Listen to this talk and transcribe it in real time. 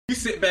You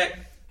sit back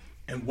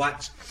and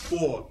watch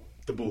for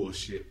the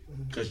bullshit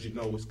because you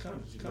know it's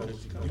coming. You know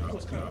it's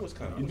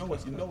coming. You know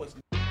it's.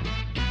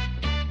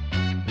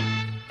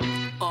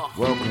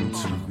 Welcome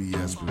to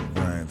BS with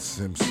Brian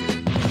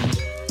Simpson.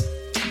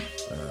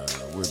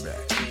 We're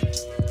back.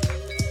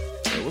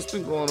 What's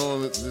been going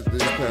on this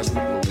past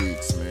couple of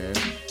weeks, man?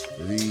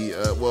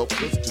 The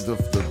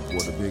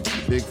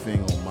big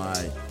thing on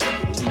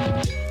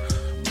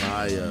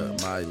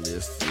my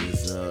list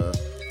is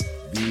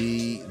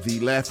the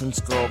Laughing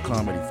Skull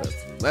Comedy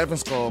Festival. Laughing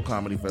Skull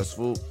Comedy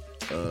Festival,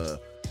 the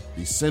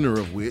center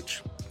of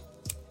which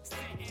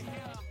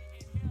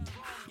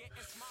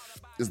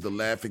is the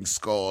Laughing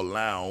Skull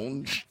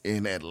Lounge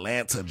in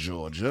Atlanta,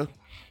 Georgia.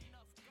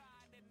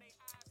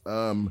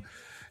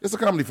 It's a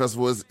comedy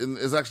festival.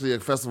 It's actually a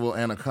festival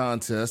and a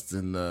contest,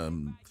 and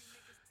when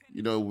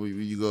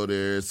you go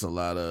there, it's a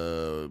lot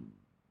of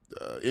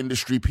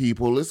industry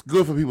people. It's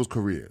good for people's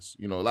careers,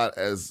 a lot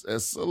as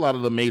a lot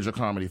of the major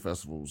comedy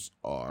festivals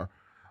are.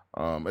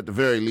 At the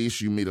very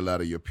least, you meet a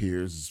lot of your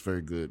peers. It's a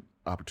very good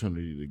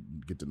opportunity to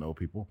get to know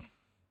people.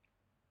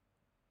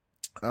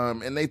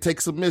 And they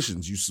take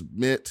submissions. You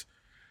submit.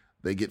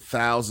 They get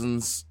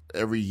thousands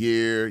every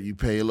year. You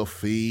pay a little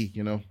fee,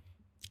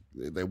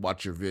 They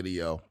watch your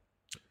video.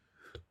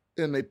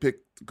 And they pick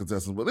the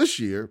contestants. Well, this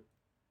year,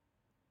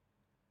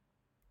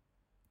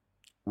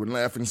 when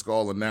Laughing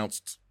Skull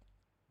announced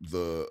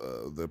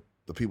the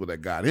people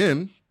that got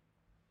in,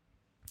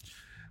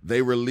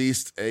 they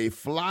released a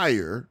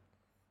flyer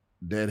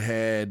that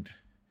had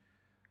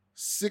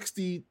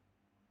 60,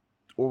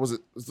 or was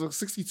it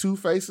 62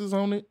 faces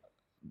on it?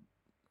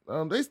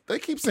 They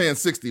keep saying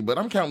 60, but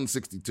I'm counting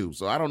 62.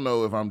 So I don't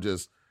know if I'm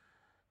just,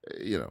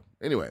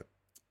 Anyway,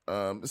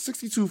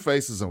 62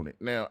 faces on it.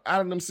 Now,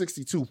 out of them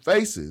 62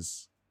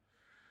 faces,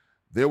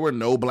 there were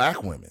no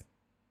black women.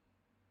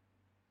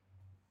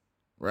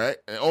 Right?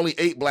 And only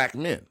 8 black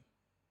men.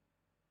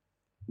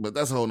 But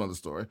that's a whole nother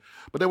story.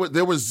 But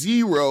there were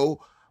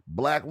 0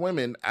 black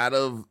women out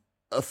of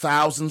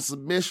 1,000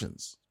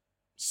 submissions.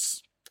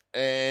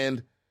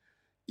 And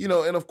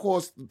and of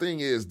course, the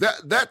thing is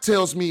that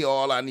tells me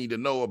all I need to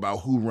know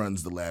about who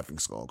runs the Laughing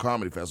Skull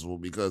Comedy Festival,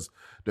 because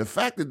the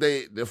fact that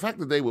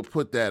they would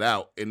put that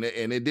out and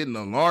it didn't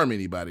alarm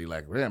anybody,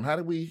 like, damn, how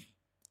did we?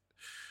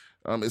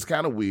 It's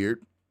kind of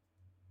weird,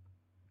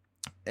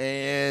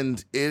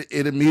 and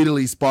it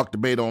immediately sparked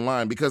debate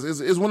online, because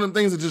it's one of the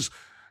things that just,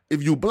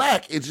 if you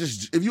black, if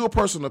you're a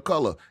person of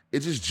color, it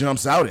just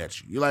jumps out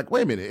at you. You're like,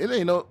 wait a minute, it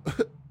ain't no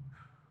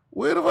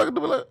where the fuck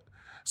do I?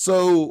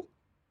 So.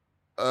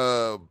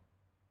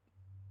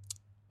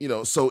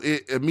 So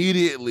it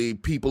immediately,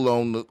 people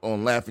on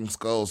Laughing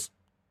Skull's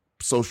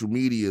social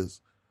medias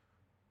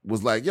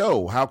was like,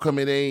 "Yo, how come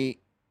it ain't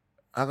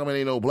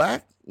no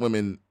black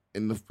women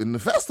in the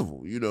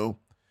festival?"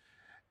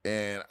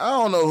 And I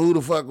don't know who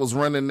the fuck was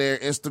running their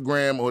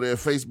Instagram or their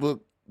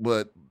Facebook,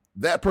 but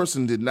that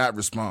person did not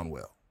respond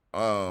well.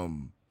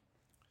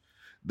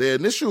 The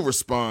initial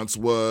response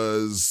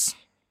was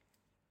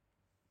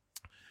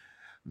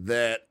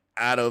that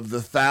out of the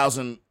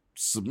 1,000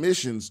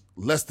 submissions,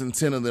 less than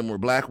 10 of them were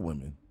black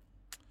women,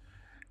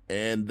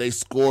 and they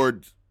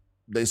scored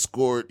they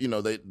score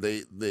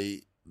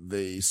the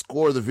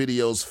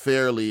videos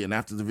fairly, and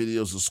after the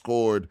videos are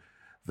scored,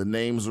 the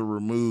names are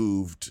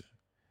removed,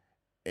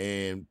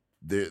 and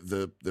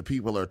the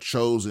people are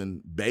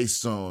chosen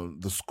based on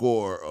the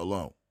score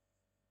alone.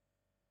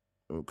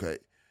 Okay.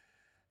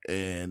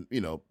 And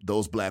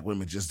those black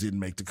women just didn't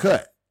make the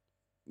cut,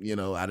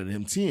 out of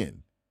them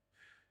 10.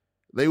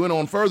 They went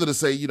on further to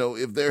say,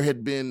 if there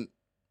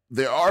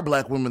are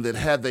black women that,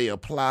 had they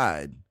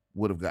applied,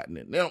 would have gotten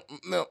in. Now,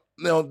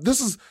 this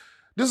is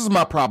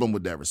my problem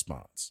with that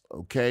response.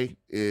 Okay,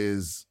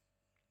 is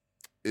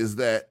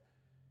that,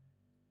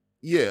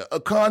 yeah, a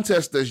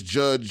contest that's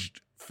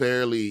judged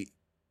fairly,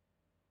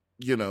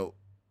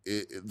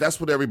 that's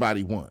what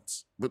everybody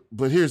wants.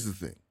 But here's the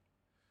thing: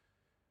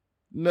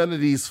 none of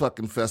these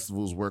fucking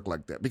festivals work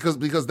like that, because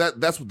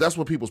that's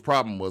what people's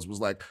problem was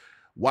like,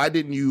 why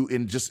didn't you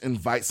just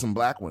invite some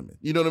black women?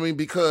 You know what I mean?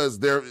 Because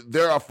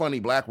there are funny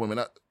black women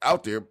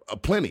out there,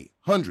 plenty,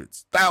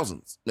 hundreds,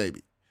 thousands,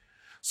 maybe.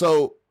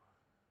 So,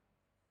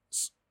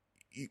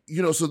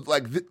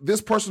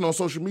 this person on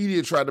social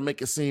media tried to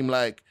make it seem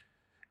like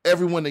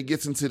everyone that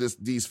gets into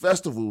these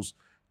festivals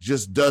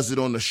just does it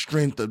on the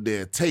strength of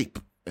their tape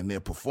and their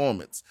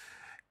performance.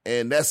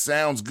 And that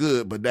sounds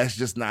good, but that's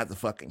just not the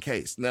fucking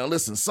case. Now,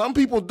 listen, some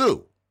people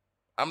do.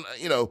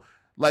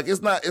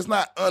 It's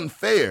not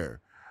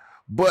unfair.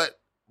 But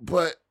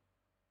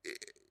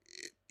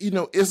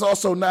it's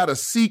also not a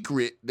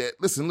secret that,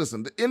 listen,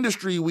 the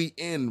industry we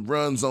in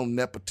runs on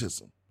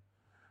nepotism,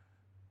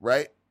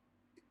 right?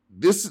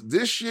 This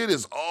shit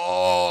is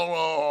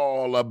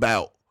all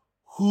about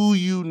who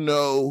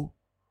who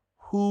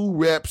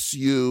reps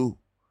you,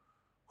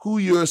 who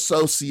you're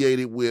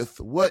associated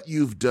with, what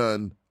you've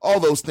done. All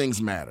those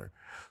things matter.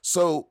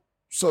 So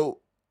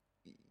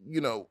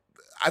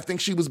I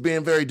think she was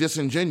being very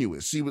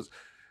disingenuous. She was.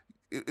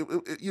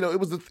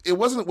 It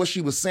wasn't what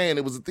she was saying.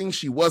 It was the thing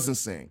she wasn't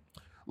saying.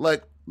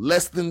 Like,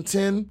 less than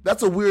 10.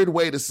 That's a weird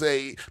way to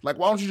say. Like,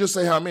 why don't you just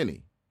say how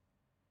many?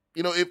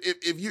 You know,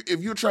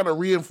 if you're trying to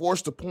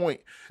reinforce the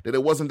point that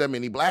it wasn't that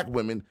many black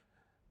women,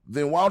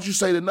 then why don't you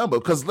say the number?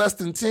 Because less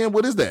than 10,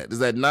 what is that? Is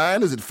that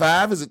 9? Is it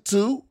 5? Is it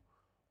 2?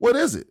 What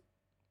is it?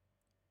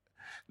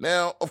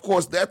 Now, of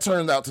course, that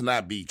turned out to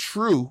not be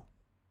true.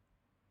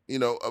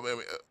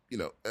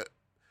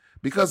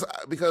 Because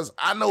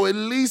I know at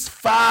least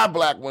 5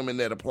 black women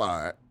that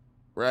applied,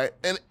 right?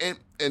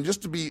 And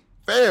just to be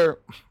fair,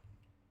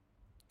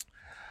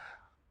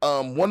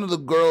 one of the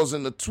girls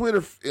in the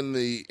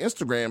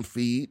Instagram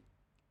feed,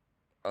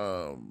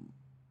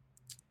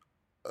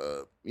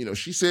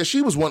 she said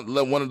she was one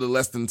of the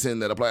less than 10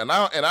 that applied, and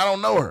I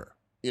don't know her,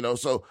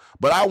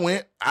 but I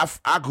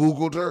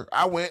Googled her,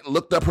 I went and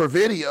looked up her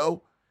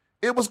video.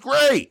 It was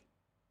great.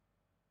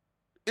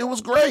 It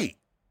was great.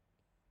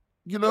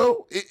 And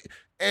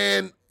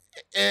I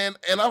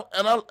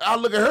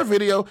look at her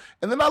video,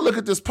 and then I look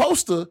at this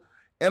poster,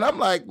 and I'm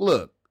like,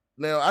 look,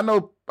 now I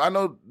know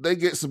they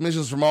get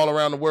submissions from all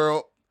around the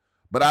world,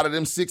 but out of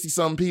them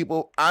 60-something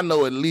people, I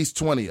know at least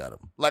 20 of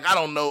them. Like, I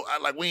don't know,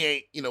 we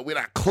ain't, we're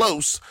not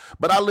close,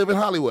 but I live in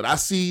Hollywood. I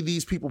see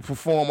these people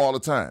perform all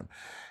the time.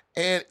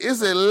 And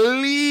it's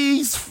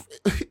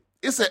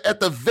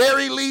at the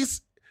very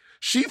least,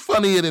 she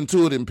funnier than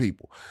 2 of them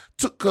people.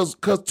 Cause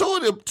 2 of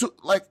them,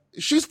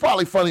 she's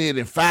probably funnier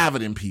than 5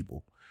 of them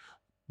people.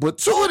 But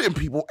 2 of them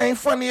people ain't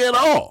funny at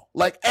all.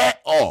 Like,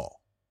 at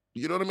all.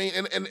 You know what I mean?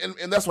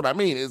 And that's what I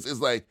mean. It's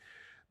like,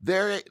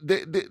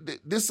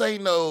 this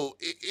ain't no,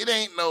 it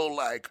ain't no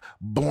like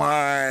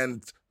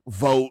blind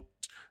vote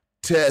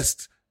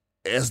test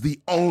as the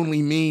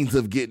only means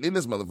of getting in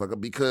this motherfucker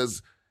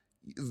because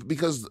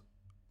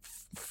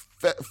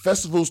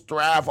festivals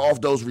thrive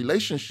off those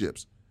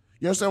relationships.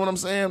 You understand what I'm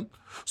saying?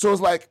 So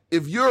it's like,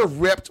 if you're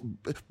repped,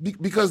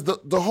 because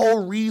the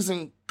whole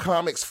reason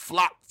comics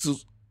flock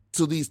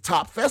to these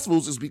top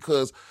festivals is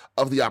because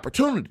of the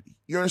opportunity.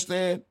 You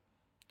understand?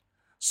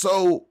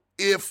 So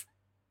if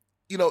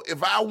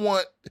I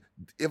want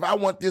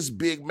this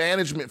big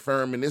management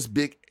firm and this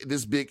big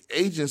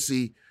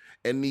agency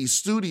and these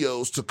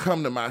studios to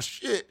come to my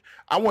shit,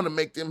 I want to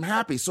make them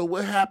happy. So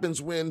what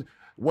happens when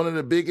one of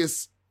the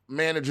biggest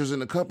managers in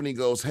the company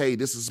goes, hey,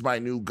 this is my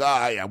new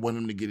guy, I want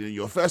him to get in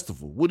your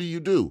festival? What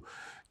do?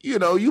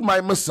 You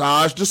might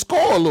massage the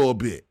score a little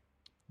bit.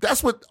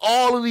 That's what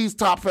all of these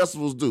top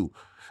festivals do.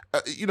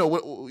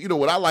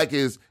 What I like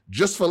is,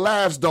 Just for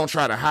Laughs don't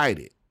try to hide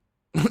it.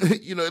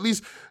 At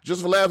least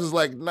Just for Laughs is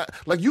like, not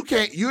like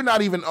you're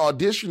not even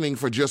auditioning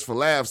for Just for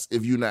Laughs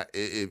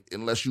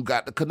unless you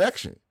got the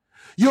connection.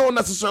 You don't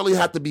necessarily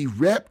have to be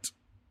repped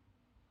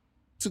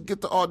to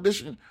get the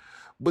audition,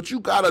 but you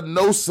gotta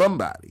know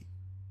somebody.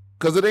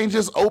 Cause it ain't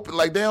just open,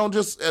 like they don't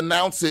just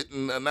announce it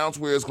and announce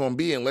where it's gonna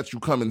be and let you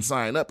come and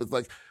sign up. It's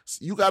like,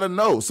 you gotta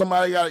know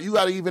somebody, you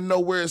gotta even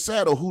know where it's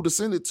at or who to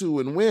send it to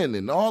and when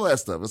and all that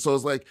stuff. And so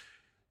it's like,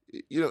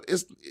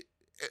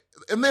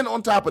 and then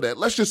on top of that,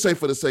 let's just say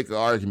for the sake of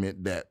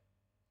argument that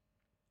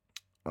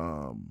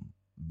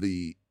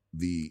the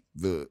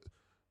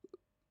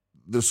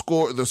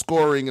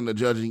scoring and the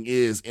judging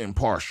is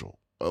impartial.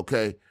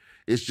 Okay,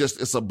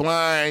 it's a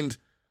blind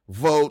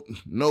vote.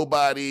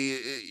 Nobody,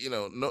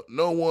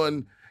 no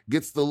one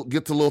gets a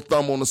little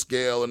thumb on the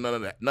scale and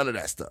none of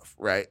that stuff,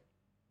 right?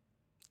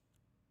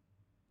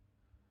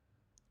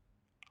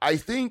 I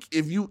think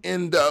if you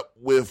end up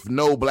with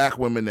no black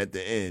women at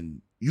the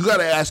end, you got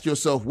to ask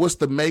yourself, what's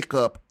the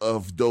makeup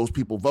of those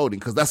people voting?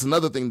 Because that's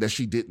another thing that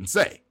she didn't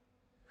say.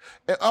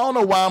 And I don't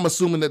know why I'm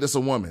assuming that it's a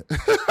woman.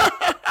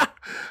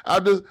 I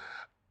don't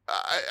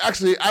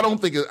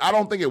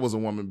think it was a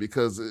woman,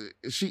 because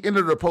she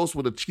ended her post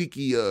with a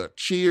cheeky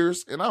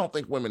cheers, and I don't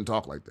think women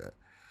talk like that.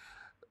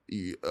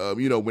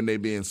 When they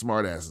being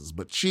smartasses.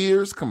 But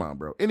cheers, come on,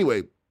 bro.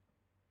 Anyway,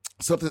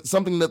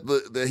 something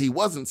that he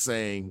wasn't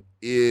saying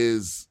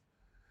is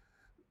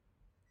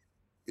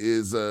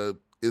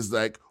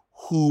like,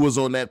 who was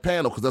on that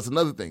panel? Because that's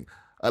another thing.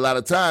 A lot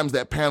of times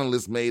that panel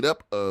is made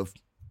up of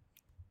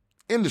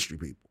industry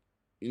people.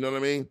 You know what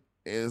I mean?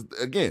 And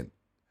again,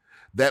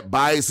 that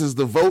biases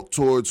the vote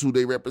towards who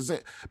they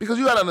represent. Because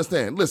you got to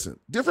understand, listen,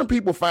 different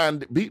people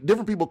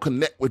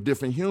connect with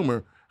different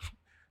humor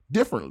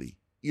differently.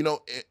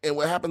 And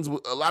what happens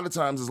a lot of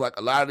times is, like,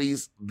 a lot of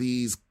these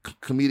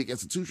comedic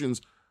institutions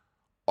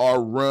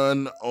are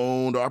run,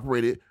 owned,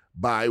 operated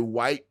by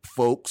white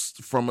folks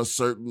from a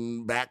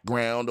certain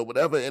background or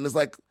whatever. And it's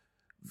like,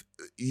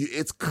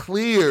 it's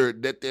clear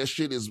that their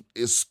shit is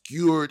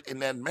skewed in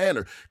that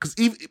manner.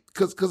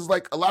 Because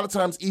like, a lot of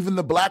times, even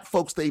the black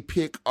folks they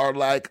pick are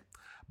like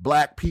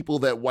black people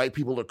that white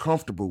people are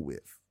comfortable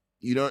with.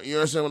 You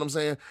understand what I'm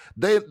saying?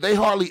 They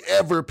hardly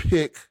ever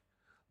pick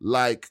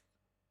like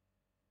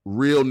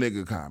real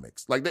nigga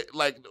comics. I don't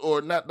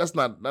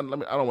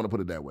want to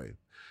put it that way.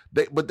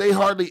 They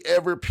hardly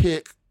ever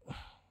pick.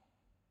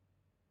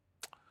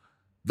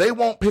 They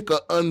won't pick an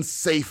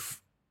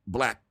unsafe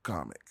black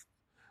comic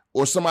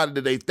or somebody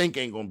that they think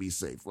ain't gonna be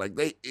safe. Like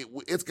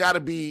it's got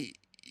to be.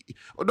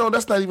 Oh, no,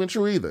 that's not even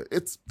true either.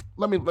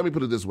 Let me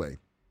put it this way.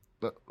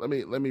 let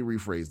me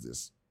rephrase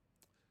this.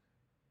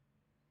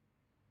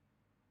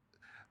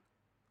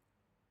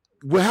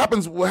 What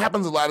happens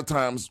a lot of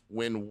times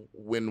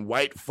when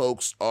white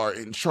folks are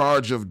in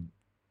charge of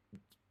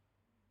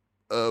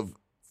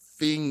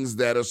things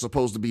that are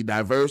supposed to be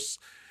diverse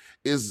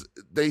is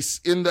they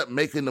end up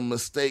making the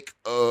mistake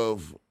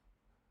of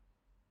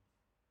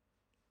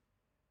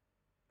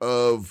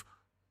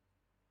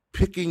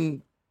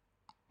picking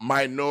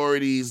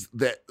minorities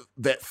that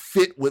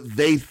fit what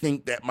they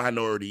think that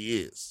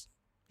minority is.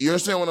 You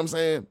understand what I'm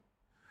saying?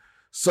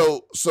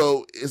 So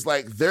it's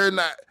like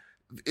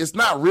it's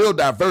not real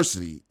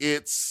diversity.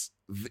 It's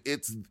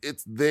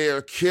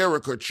their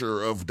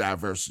caricature of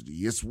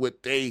diversity. It's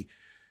what they,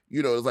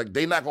 it's like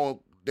they're not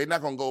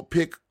gonna go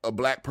pick a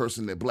black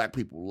person that black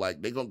people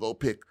like. They're gonna go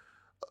pick,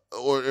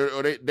 or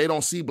they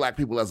don't see black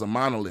people as a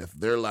monolith.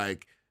 They're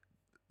like,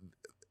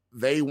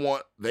 they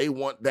want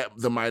that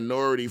the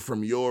minority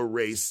from your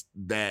race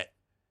that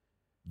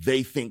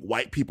they think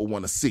white people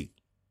want to see.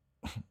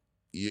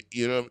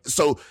 You know,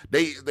 so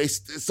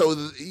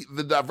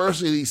the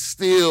diversity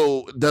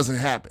still doesn't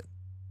happen.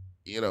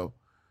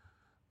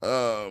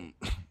 And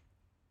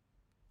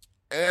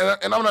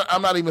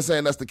I'm not even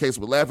saying that's the case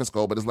with Laughing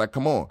Skull, but it's like,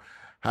 come on,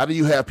 how do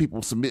you have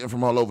people submitting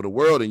from all over the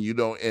world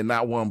and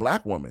not one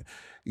black woman?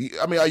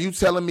 I mean, are you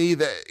telling me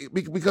that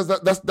because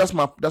that's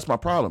my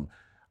problem?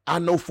 I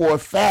know for a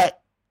fact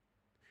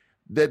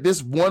that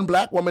this one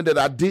black woman that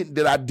I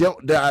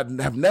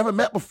have never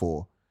met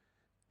before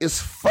is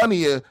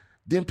funnier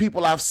than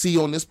people I see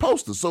on this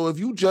poster. So if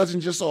you judging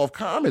just off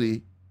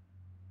comedy,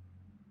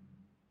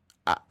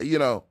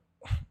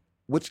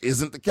 which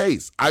isn't the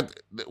case.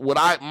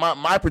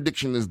 My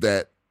prediction is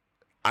that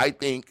I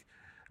think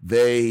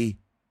they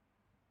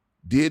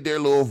did their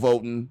little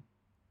voting.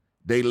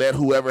 They let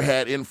whoever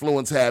had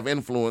influence have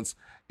influence.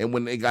 And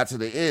when they got to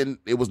the end,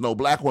 it was no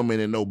black woman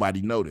and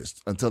nobody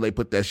noticed until they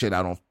put that shit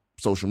out on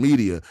social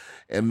media.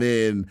 And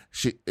then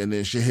shit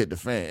hit the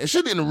fan. And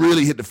shit didn't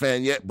really hit the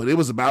fan yet, but it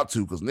was about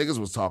to, because niggas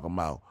was talking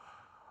about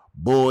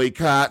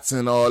boycotts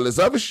and all this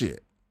other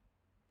shit.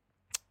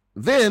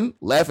 Then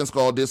Laughing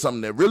Skull did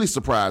something that really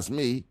surprised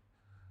me.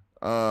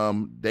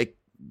 They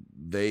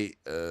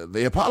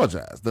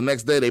apologized. The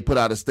next day they put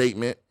out a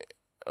statement,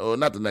 or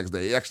not the next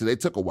day. Actually, they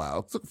took a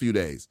while. It took a few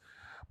days,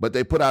 but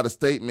they put out a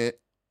statement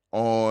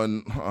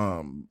on,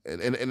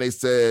 and they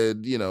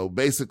said,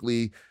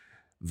 basically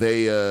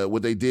they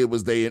what they did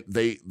was they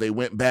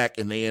went back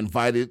and they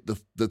invited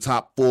the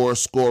top 4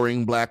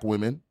 scoring black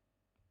women,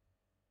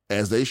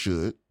 as they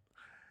should,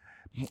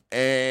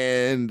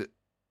 and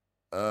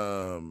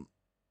look,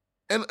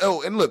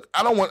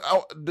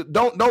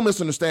 don't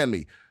misunderstand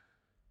me.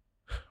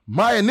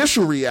 My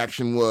initial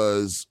reaction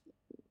was,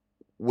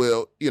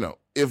 well,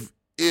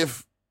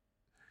 if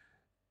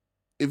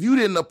you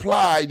didn't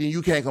apply, then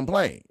you can't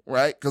complain,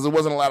 right? Because there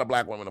wasn't a lot of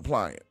black women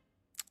applying.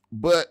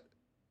 But,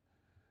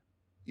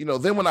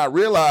 then when I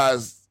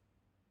realized,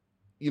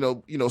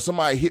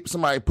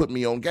 somebody put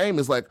me on game,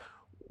 it's like,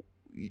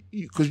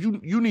 because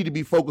you need to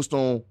be focused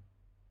on,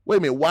 wait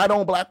a minute, why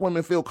don't black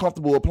women feel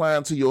comfortable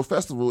applying to your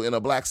festival in a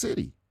black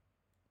city?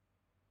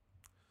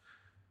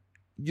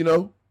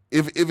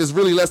 If it's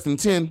really less than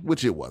 10,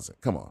 which it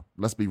wasn't. Come on,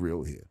 let's be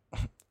real here.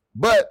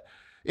 But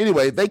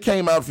anyway, they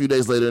came out a few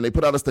days later and they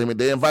put out a statement.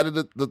 They invited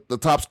the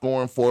top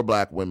scoring 4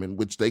 black women,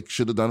 which they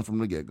should have done from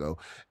the get-go.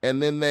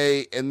 And then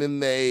they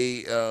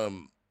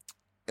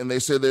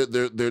said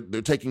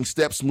they're taking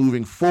steps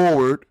moving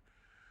forward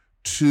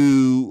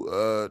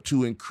to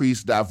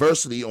increase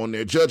diversity on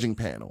their judging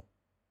panel.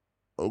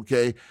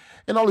 Okay?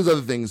 And all these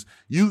other things.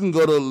 You can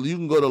go to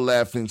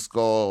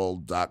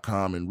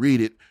laughingskull.com and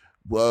read it.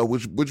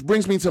 Which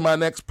brings me to my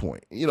next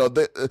point.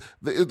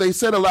 They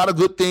said a lot of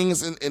good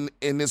things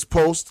in this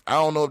post. I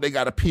don't know if they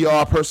got a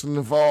PR person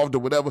involved or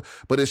whatever,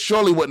 but it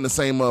surely wasn't the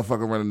same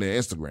motherfucker running their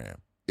Instagram.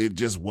 It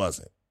just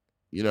wasn't,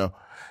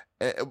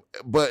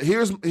 But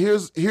here's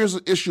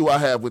an issue I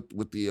have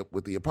with the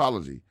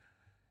apology,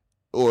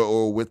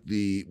 or with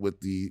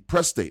the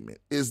press statement,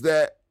 is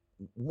that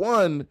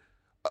one,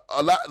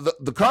 a lot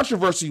the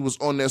controversy was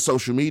on their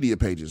social media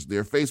pages,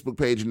 their Facebook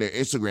page and their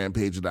Instagram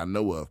page that I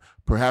know of,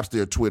 perhaps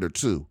their Twitter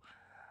too.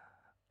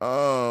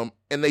 And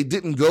they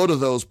didn't go to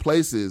those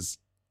places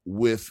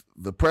with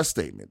the press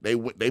statement.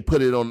 They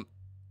put it on,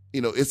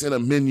 it's in a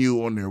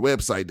menu on their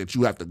website that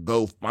you have to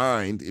go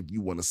find if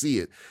you want to see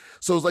it.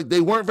 So it's like they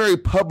weren't very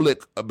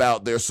public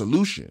about their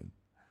solution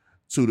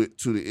to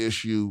the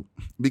issue,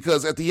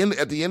 because at the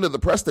end of the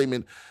press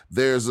statement,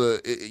 there's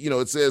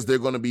it says they're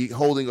going to be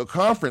holding a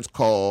conference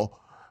call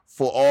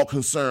for all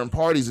concerned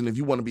parties, and if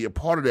you want to be a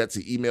part of that,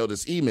 to email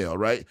this email,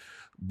 right?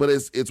 But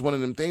it's one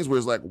of them things where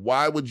it's like,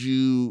 why would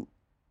you,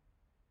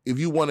 if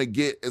you want to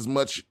get as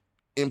much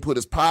input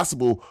as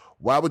possible,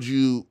 why would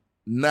you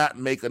not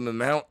make an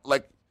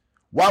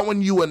why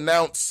wouldn't you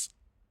announce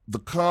the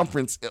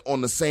conference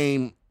on the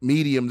same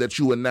medium that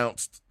you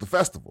announced the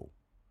festival?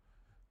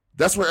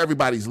 That's where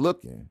everybody's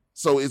looking.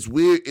 So it's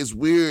weird.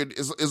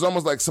 It's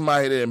almost like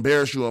somebody that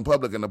embarrass you in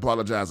public and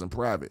apologize in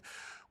private.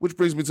 Which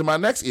brings me to my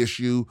next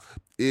issue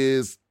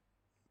is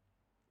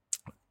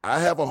I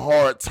have a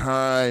hard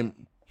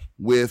time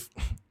with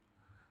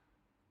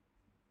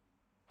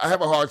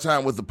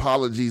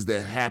apologies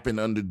that happen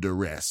under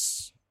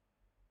duress.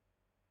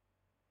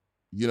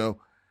 You know,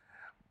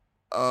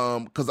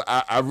 because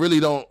I really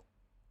don't.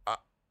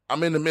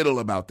 I'm in the middle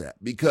about that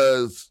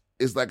because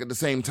it's like at the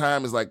same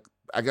time it's like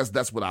I guess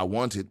that's what I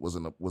wanted was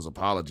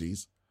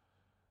apologies.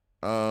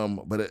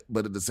 But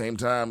at the same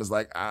time it's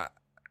like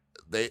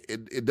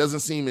it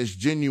doesn't seem as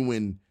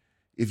genuine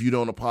if you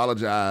don't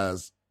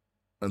apologize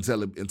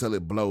until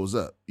it blows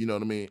up. You know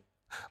what I mean?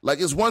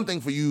 Like it's one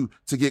thing for you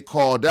to get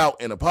called out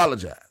and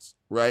apologize,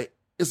 right?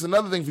 It's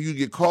another thing for you to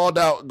get called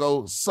out and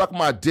go suck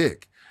my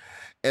dick.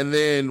 And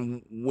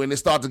then when it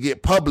starts to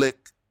get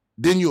public,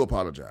 then you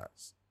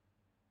apologize.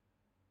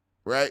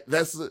 Right?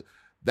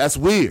 That's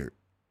weird,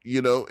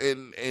 you know?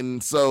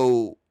 And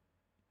so,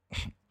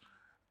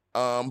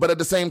 but at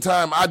the same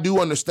time, I do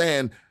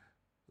understand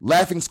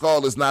Laughing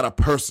Skull is not a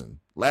person.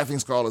 Laughing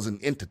Skull is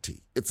an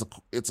entity. It's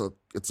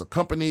a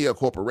company, a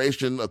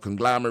corporation, a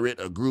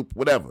conglomerate, a group,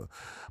 whatever.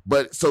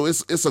 But so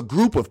it's a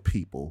group of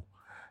people.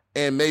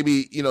 And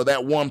maybe, you know,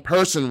 that one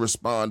person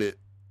responded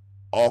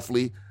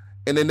awfully.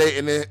 And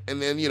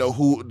then you know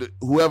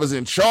whoever's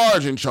in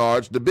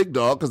charge, the big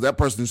dog, because that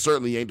person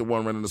certainly ain't the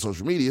one running the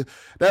social media.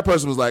 That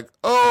person was like,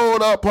 "Oh,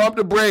 no, pump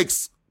the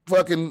brakes,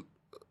 fucking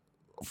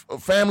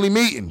family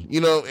meeting,"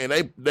 you know.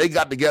 And they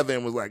got together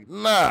and was like,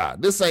 "Nah,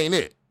 this ain't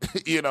it,"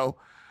 you know.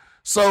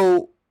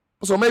 So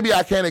maybe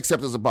I can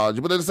accept this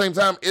apology, but at the same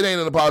time, it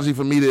ain't an apology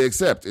for me to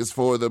accept. It's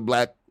for the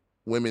black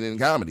women in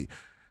comedy.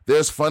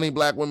 There's funny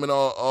black women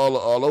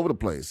all over the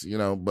place, you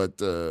know. But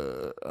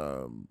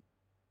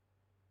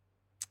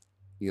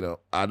you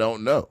know, I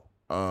don't know.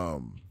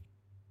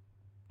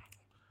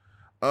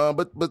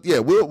 But yeah,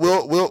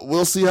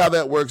 we'll see how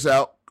that works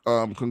out.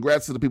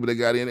 Congrats to the people that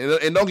got in,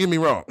 and don't get me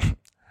wrong,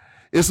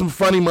 there's some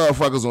funny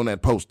motherfuckers on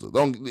that poster.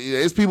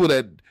 It's people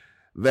that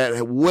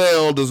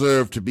well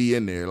deserve to be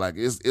in there. Like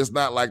it's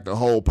not like the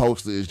whole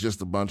poster is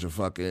just a bunch of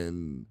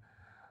fucking,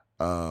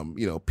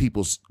 you know,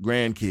 people's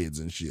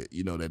grandkids and shit.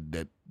 You know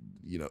that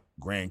you know,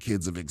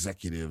 grandkids of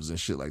executives and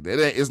shit like that.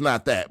 It's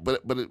not that,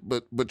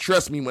 but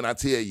trust me when I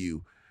tell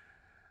you.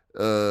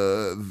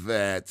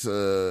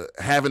 That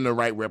having the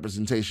right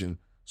representation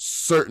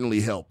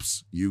certainly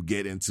helps you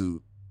get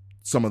into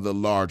some of the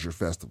larger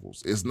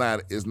festivals. It's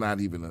not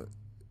even a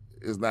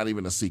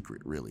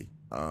secret, really.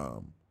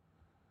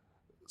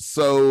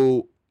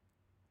 So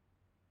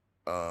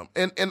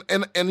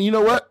you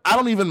know what? I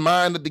don't even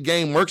mind that the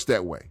game works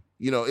that way.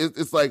 You know,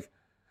 it's like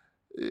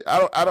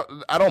I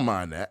don't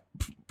mind that.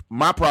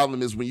 My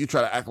problem is when you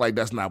try to act like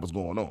that's not what's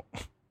going on.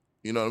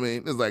 You know what I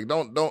mean? It's like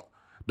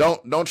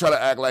don't try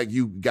to act like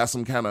you got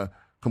some kind of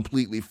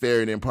completely fair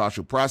and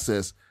impartial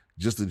process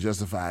just to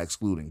justify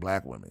excluding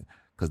black women.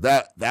 Because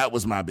that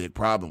was my big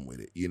problem with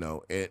it, you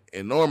know.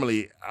 And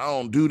normally I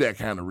don't do that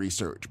kind of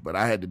research, but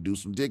I had to do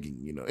some digging,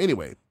 you know.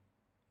 Anyway,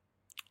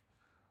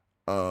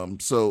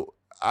 so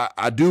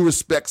I do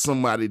respect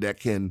somebody that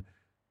can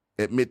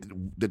admit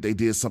that they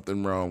did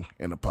something wrong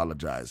and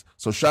apologize.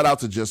 So shout out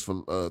to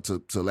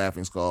to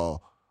Laughing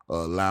Skull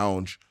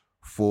Lounge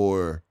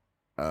for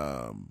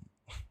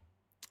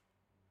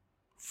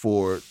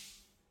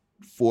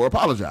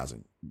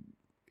apologizing.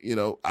 You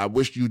know, I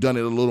wish you'd done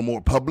it a little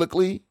more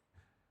publicly,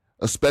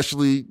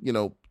 especially, you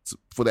know,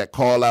 for that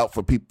call out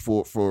for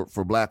people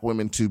for black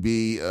women to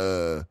be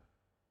to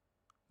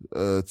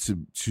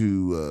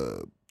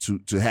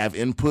have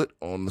input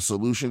on the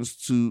solutions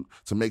to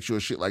make sure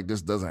shit like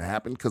this doesn't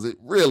happen, because it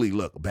really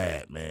looked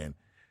bad, man.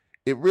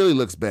 It really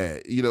looks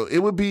bad. You know, it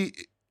would be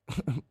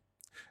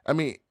I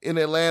mean, in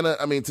Atlanta,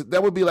 I mean,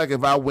 that would be like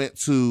if I went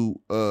to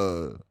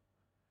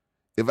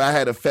if I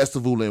had a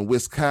festival in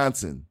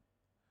Wisconsin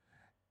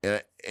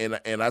and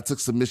I took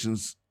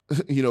submissions,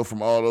 you know,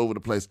 from all over the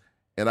place,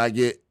 and I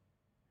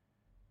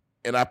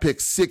pick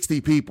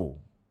 60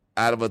 people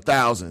out of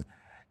 1,000,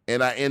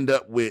 and I end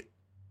up with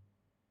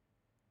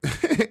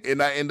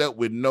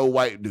no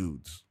white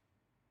dudes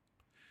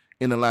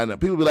in the lineup.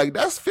 People be like,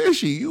 "That's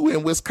fishy. You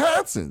in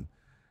Wisconsin?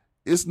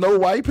 It's no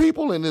white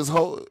people in the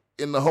whole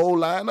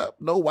lineup.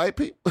 No white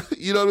people."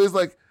 You know, it's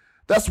like,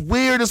 that's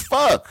weird as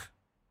fuck.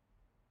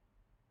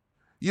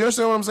 You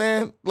understand what I'm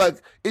saying?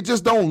 Like, it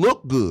just don't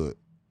look good.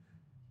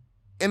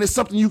 And it's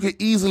something you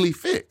could easily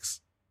fix.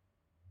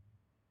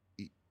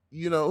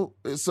 You know,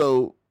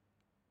 so,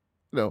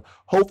 you know,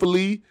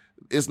 hopefully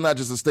it's not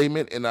just a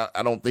statement, and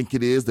I don't think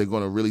it is. They're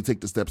going to really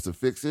take the steps to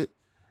fix it.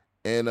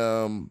 And,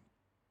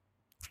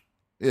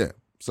 yeah.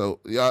 So,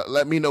 y'all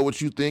let me know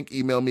what you think.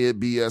 Email me at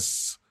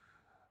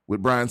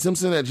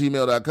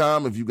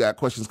bswithbriansimpson@gmail.com if you got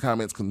questions,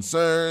 comments,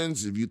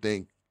 concerns. If you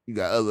think you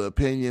got other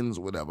opinions,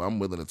 whatever. I'm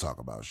willing to talk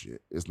about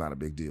shit. It's not a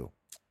big deal.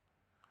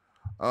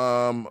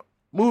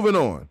 Moving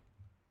on.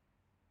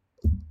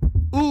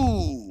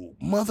 Ooh,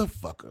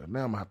 motherfucker.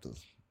 Now I'm going to have to...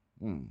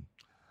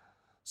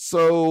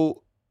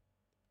 So,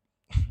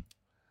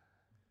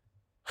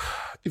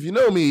 if you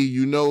know me,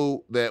 you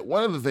know that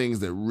one of the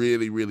things that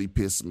really, really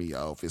piss me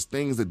off is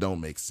things that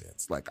don't make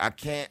sense. Like,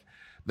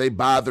 they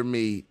bother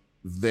me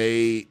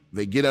they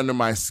get under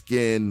my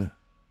skin.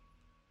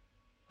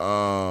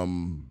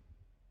 I'm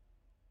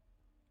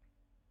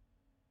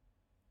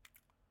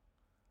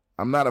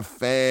not a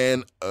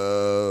fan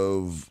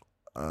of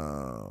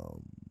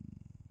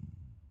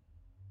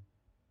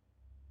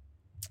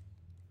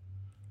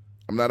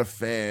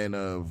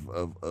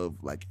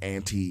like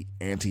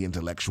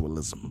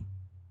anti-intellectualism,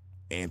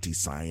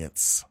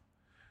 anti-science,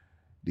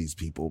 these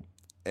people.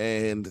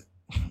 And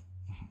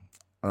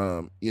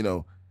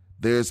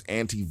there's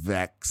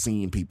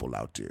anti-vaccine people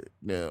out there.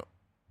 Now,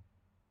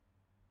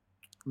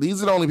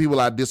 these are the only people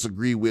I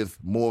disagree with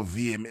more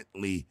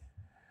vehemently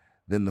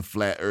than the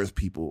flat earth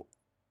people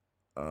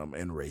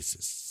and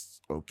racists.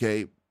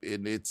 Okay?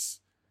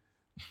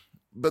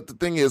 But the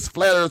thing is,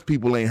 flat earth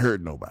people ain't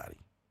hurt nobody.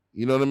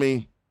 You know what I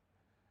mean?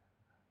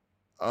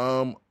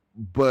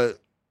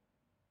 But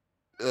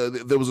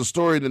there was a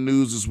story in the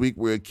news this week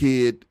where a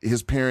kid,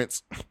 his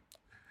parents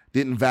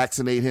didn't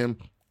vaccinate him,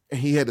 and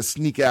he had to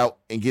sneak out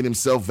and get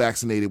himself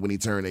vaccinated when he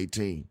turned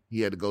 18.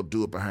 He had to go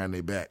do it behind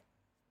their back,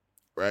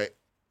 right?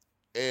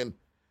 And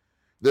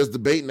there's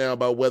debate now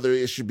about whether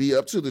it should be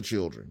up to the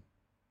children,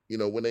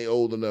 when they're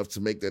old enough to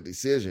make that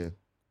decision,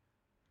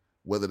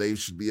 whether they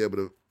should be able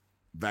to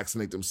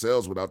vaccinate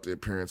themselves without their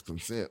parents'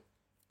 consent.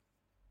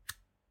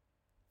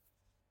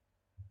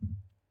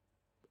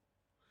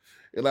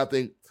 And I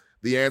think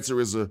the answer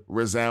is a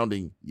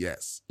resounding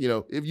yes.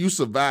 If you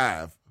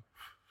survive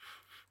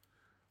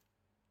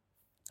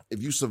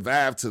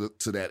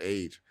to that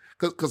age,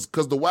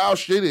 because the wild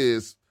shit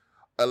is,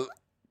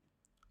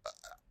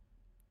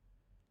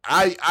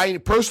 I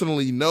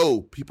personally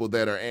know people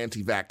that are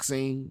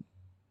anti-vaccine,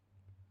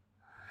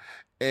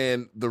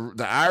 and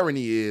the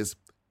irony is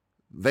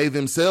they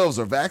themselves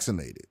are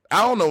vaccinated.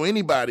 I don't know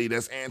anybody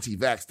that's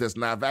anti-vax that's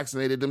not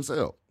vaccinated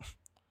themselves.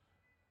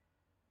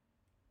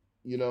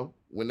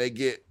 When they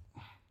get,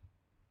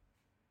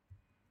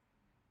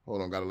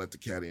 hold on, gotta let the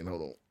cat in.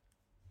 Hold on.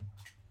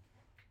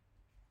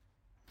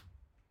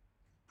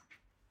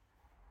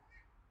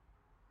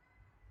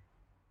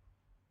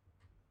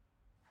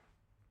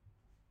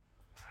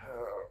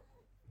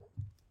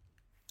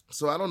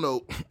 So I don't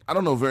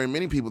know very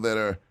many people that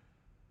are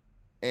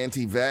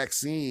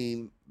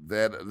anti-vaccine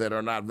that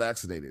are not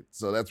vaccinated.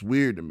 So that's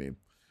weird to me.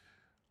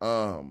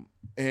 And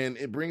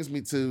it brings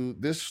me to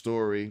this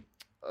story.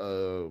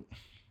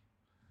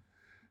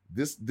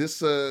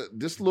 This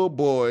little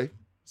boy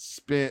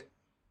spent.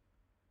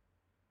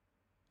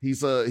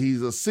 He's a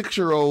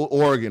 6-year-old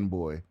Oregon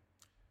boy,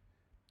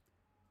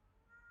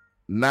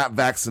 not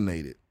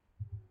vaccinated.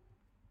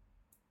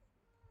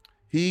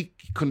 He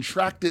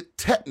contracted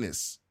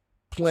tetanus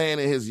playing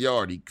in his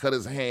yard. He cut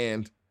his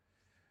hand.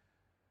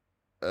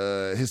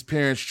 His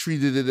parents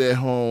treated it at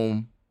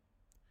home.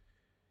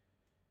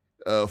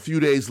 A few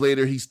days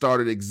later, he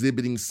started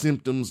exhibiting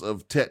symptoms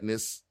of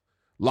tetanus,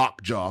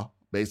 lockjaw,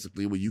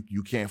 basically, where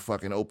you can't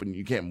fucking open,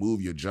 you can't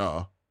move your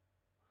jaw.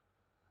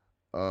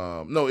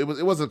 No,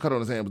 it wasn't a cut on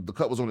his hand, but the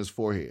cut was on his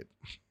forehead.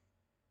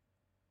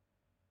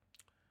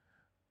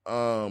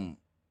 Now,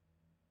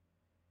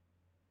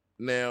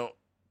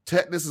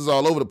 tetanus is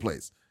all over the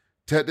place.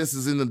 Tetanus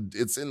is in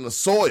the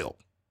soil.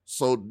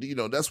 So,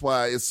 that's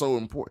why it's so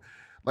important.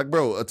 Like,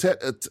 bro, a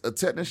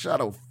tetanus shot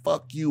will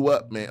fuck you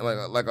up, man.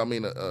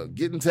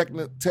 Getting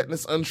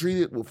tetanus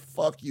untreated will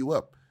fuck you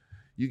up.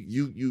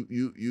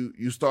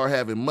 You start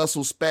having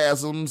muscle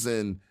spasms,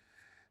 and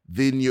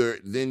then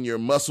your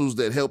muscles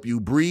that help you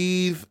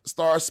breathe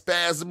start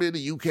spasming, and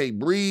you can't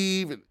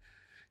breathe. And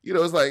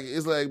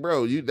it's like,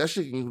 bro, that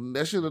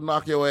shit will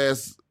knock your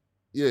ass,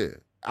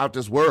 out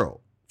this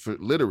world, for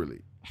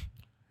literally.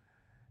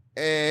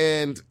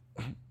 And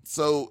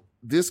so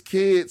this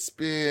kid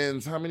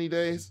spends how many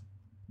days?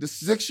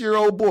 This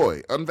 6-year-old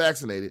boy,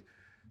 unvaccinated,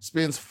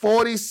 spends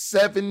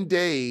 47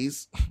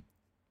 days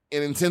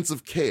in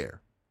intensive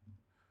care,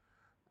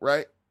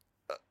 right?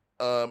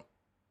 And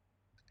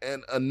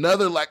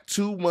another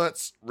 2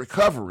 months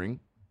recovering.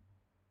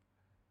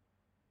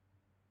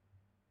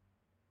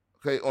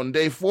 Okay, on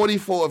day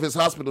 44 of his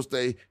hospital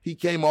stay, he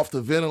came off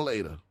the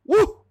ventilator.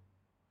 Woo!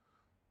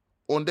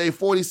 On day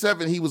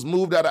 47, he was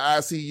moved out of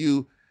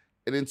ICU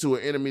and into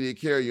an intermediate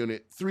care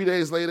unit. 3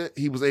 days later,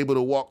 he was able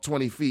to walk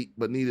 20 feet,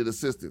 but needed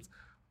assistance.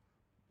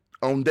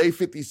 On day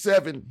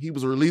 57, he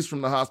was released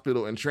from the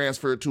hospital and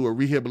transferred to a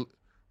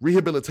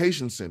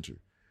rehabilitation center.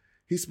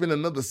 He spent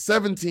another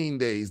 17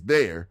 days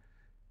there,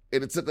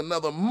 and it took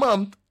another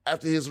month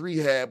after his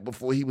rehab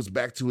before he was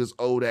back to his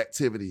old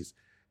activities,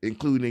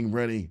 including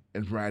running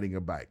and riding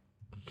a bike.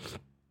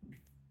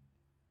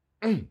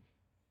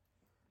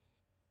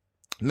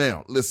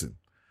 Now, listen,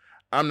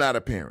 I'm not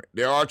a parent.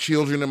 There are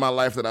children in my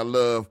life that I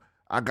love.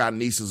 I got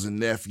nieces and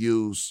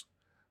nephews.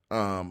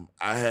 I'm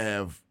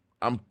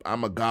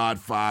a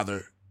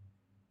godfather.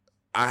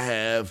 I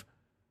have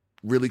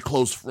really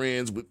close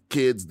friends with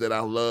kids that I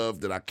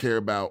love, that I care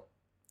about,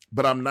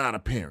 but I'm not a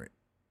parent.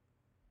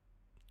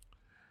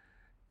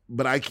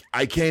 But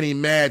I can't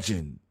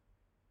imagine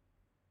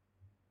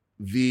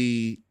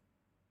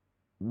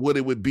what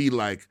it would be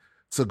like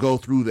to go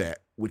through that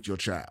with your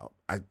child.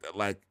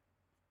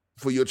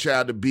 for your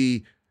child to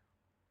be,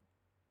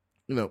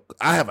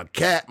 I have a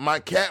cat. My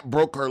cat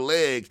broke her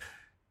leg.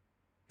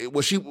 All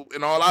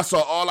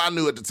I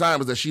knew at the time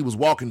was that she was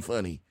walking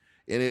funny,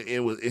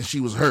 and she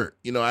was hurt.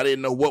 I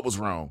didn't know what was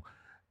wrong.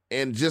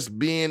 And just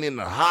being in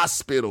the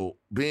hospital,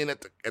 being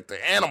at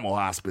the animal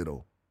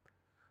hospital,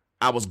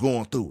 I was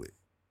going through it.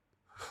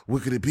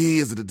 What could it be?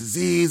 Is it a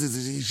disease?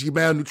 Is she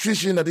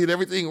malnutrition? I did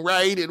everything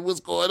right, and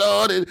what's going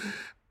on? And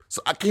so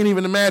I can't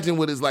even imagine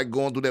what it's like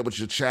going through that with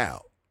your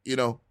child,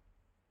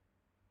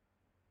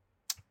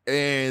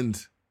 And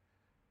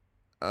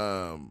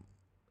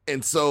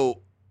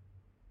so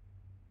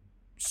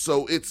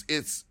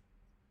it's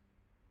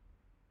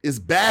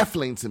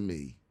baffling to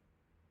me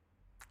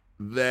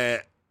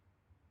that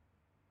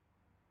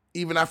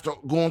even after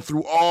going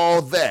through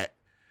all that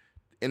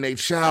and a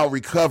child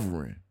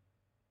recovering,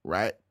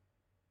 right?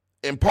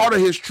 And part of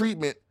his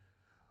treatment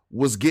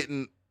was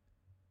getting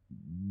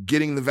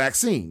the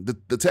vaccine,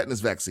 the tetanus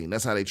vaccine.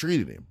 That's how they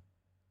treated him,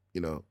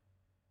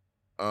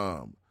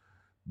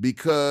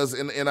 because,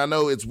 and I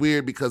know it's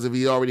weird because if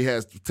he already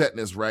has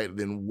tetanus, right,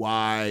 then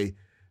why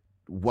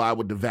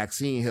would the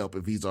vaccine help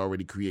if he's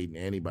already creating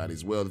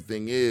antibodies? Well, the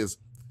thing is,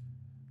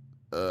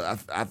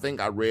 I think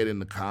I read in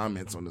the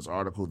comments on this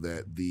article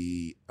that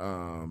the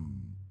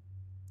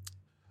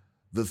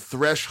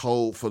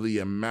threshold for the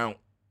amount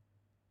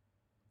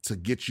to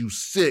get you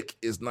sick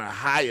is not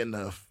high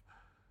enough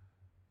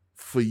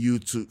for you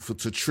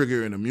to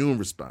trigger an immune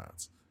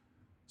response.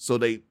 So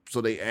they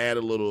add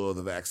a little of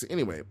the vaccine.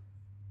 Anyway,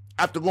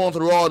 after going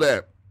through all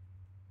that,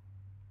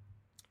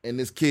 and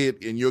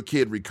your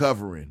kid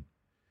recovering,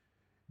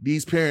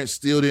 these parents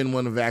still didn't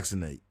want to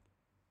vaccinate.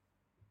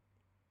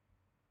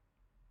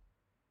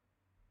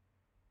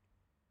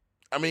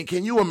 I mean,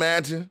 can you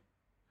imagine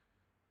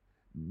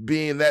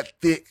being that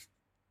thick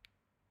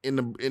in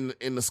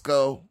the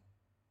skull?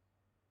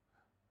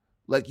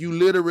 Like you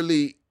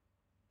literally,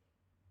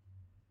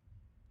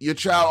 your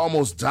child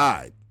almost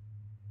died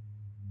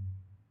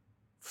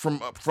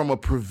from a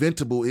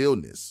preventable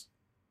illness.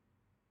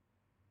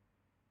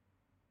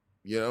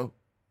 Because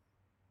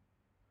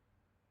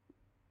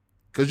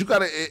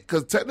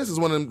tetanus is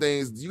one of them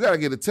things, you gotta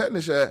get a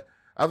tetanus shot.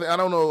 I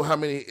don't know how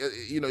many,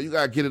 you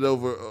gotta get it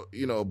over,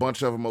 a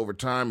bunch of them over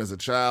time as a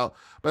child.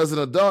 But as an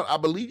adult, I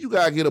believe you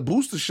gotta get a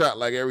booster shot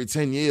like every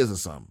 10 years or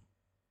something,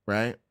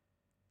 right?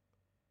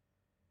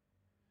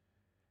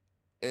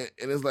 And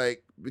it's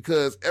like,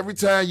 because every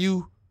time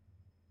you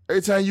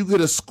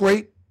get a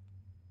scrape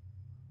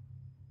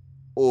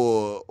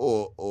or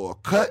a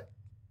cut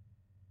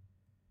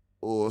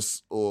or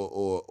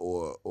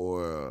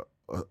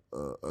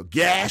a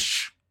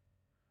gash,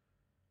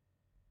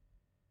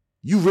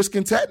 you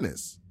risking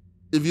tetanus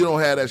if you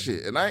don't have that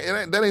shit. And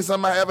that ain't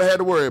something I ever had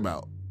to worry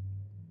about.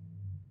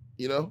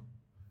 It's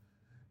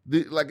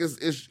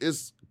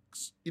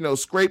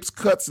scrapes,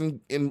 cuts,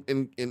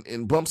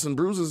 and bumps and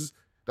bruises.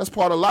 That's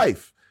part of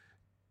life.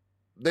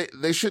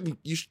 They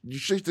shouldn't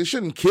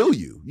kill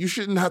you. You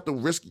shouldn't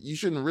risk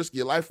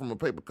your life from a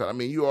paper cut. I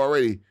mean, you're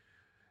already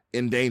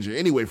in danger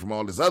anyway from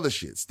all this other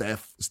shit,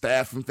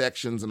 staph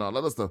infections and all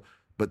other stuff.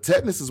 But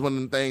tetanus is one of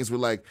them things where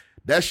like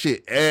that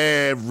shit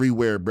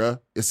everywhere, bruh.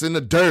 It's in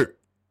the dirt.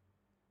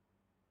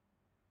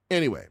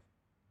 Anyway,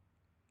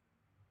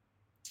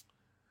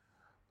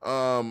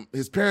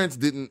 his parents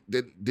didn't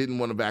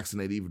want to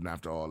vaccinate even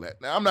after all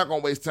that. Now I'm not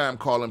gonna waste time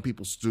calling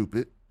people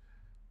stupid,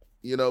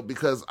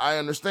 because I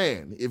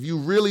understand if you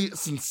really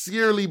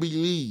sincerely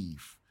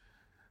believe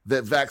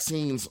that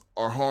vaccines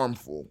are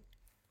harmful,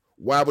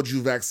 why would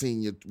you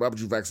vaccinate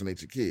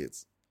your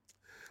kids?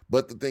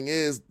 But the thing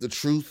is, the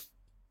truth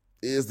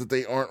is that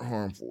they aren't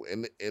harmful,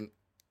 and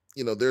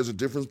there's a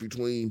difference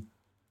between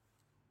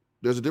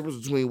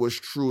what's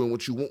true and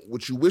what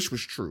you wish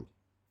was true.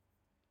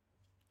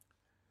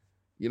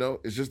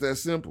 It's just that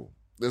simple.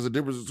 There's a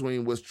difference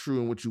between what's true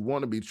and what you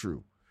want to be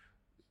true.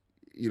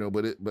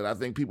 But I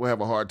think people have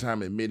a hard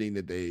time admitting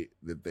that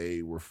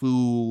they were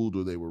fooled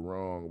or they were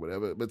wrong or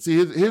whatever. But see,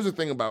 here's the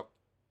thing about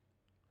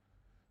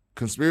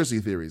conspiracy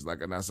theories,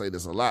 and I say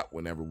this a lot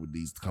whenever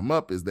these come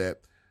up, is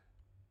that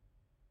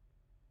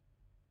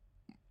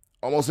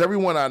almost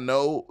everyone I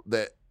know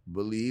that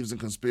believes in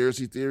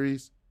conspiracy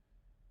theories,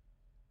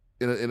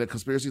 in a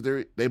conspiracy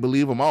theory, they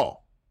believe them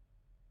all.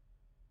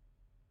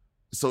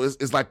 So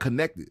it's like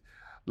connected.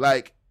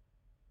 Like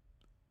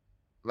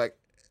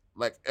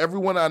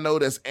everyone I know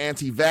that's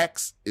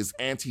anti-vax is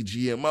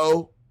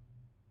anti-GMO.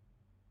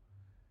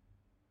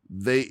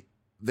 They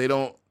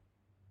don't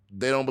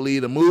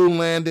believe the moon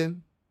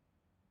landing.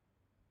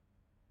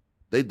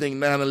 They think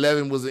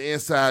 9/11 was an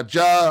inside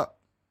job.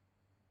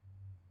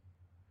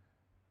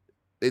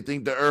 They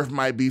think the earth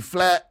might be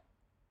flat.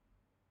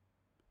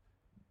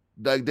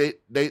 Like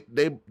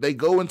they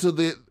go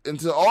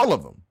into all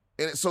of them.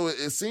 And so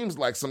it seems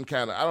like some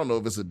kind of, I don't know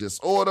if it's a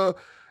disorder,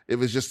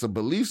 if it's just a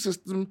belief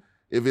system,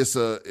 if it's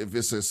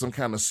some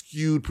kind of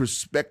skewed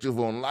perspective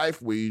on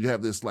life where you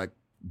have this like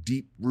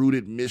deep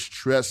rooted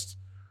mistrust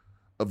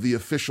of the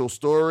official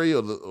story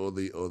or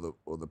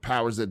the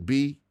powers that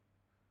be.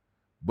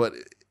 But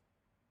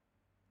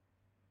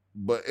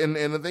But and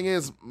the thing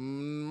is,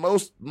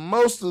 most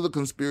of the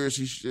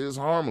conspiracy shit is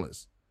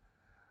harmless.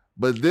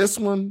 But this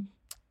one,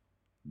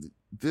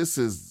 it's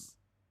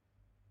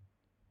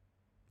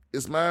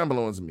mind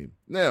blowing to me.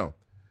 Now,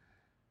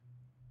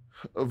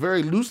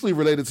 very loosely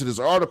related to this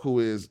article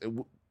is,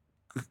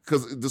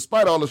 because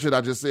despite all the shit I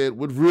just said,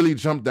 what really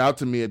jumped out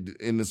to me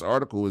in this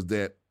article is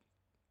that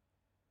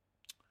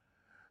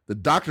the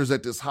doctors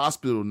at this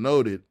hospital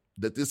noted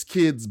that this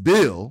kid's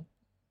bill,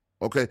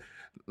 okay,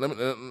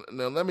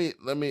 let me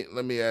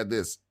add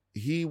this.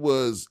 He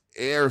was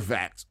air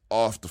vaxxed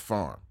off the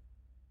farm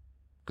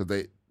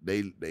because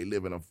they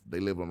live on a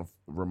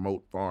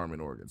remote farm in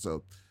Oregon.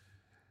 So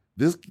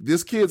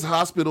this kid's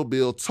hospital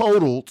bill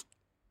totaled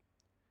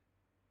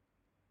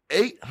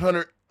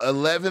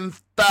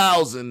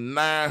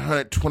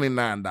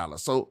 $811,929.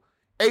 So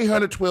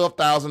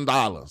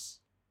 $812,000,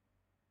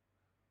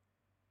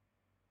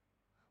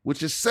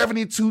 which is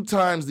 72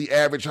 times the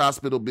average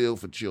hospital bill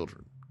for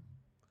children.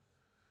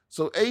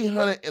 So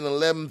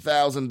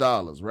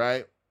 $811,000,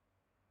 right?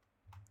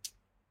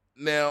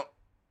 Now,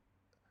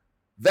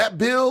 that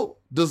bill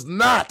does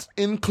not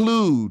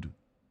include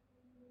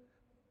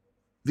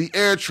the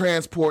air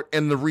transport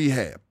and the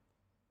rehab.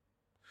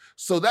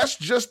 So that's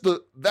just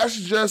the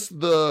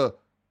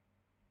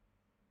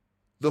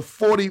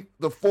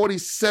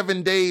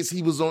 47 days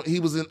he was in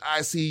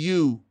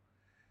ICU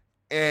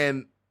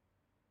and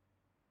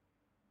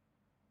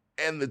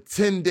the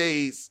 10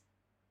 days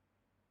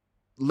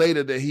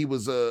later that he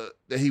wasn't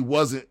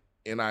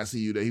in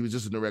ICU, that he was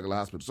just in the regular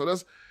hospital. So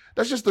that's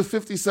just the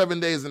 57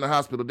 days in the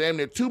hospital. Damn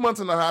near 2 months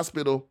in the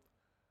hospital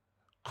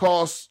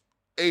costs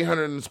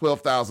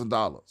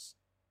 $812,000.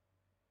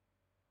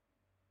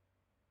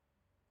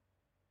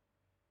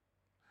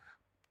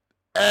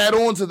 Add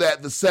on to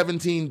that the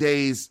 17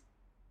 days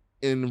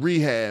in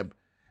rehab.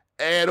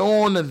 Add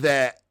on to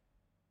that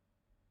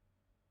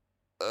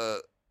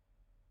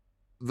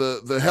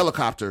the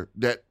helicopter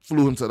that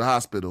flew him to the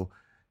hospital.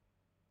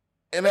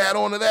 And add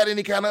on to that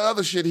any kind of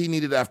other shit he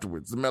needed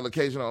afterwards, the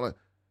medication, all that.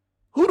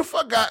 Who the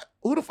fuck got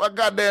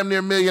damn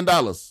near $1 million?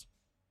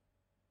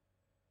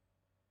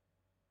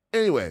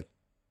 Anyway,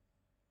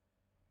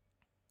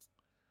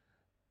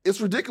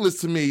 it's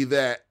ridiculous to me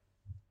that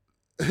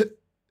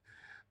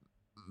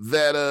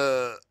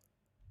the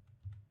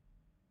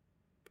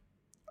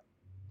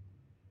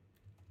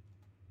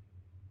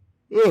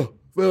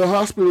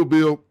hospital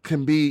bill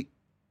can be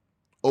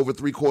over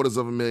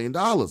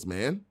 $750,000,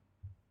 man.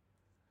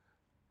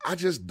 I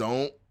just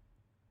don't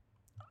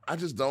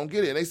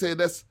get it. And they say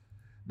that's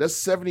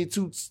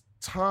 72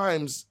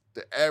 times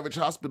the average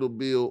hospital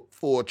bill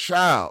for a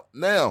child.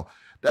 Now,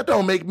 that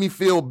don't make me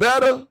feel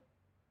better,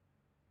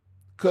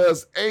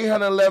 because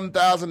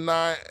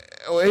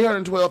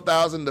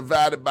 $812,000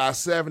 divided by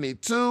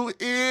 72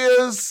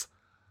 is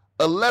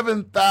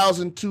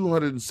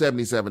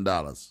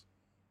 $11,277.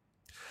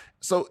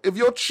 So if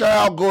your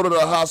child go to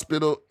the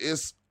hospital,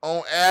 it's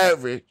on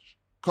average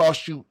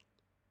cost you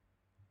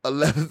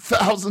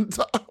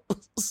 $11,000.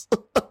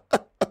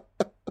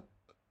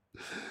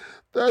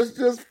 That's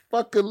just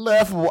fucking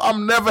laughable.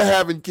 I'm never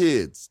having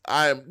kids.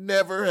 I am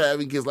never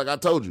having kids. Like I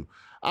told you,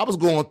 I was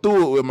going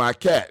through it with my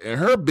cat, and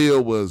her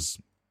bill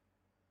was,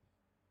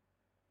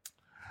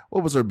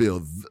 what was her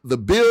bill? The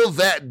bill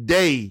that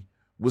day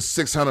was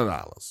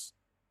 $600,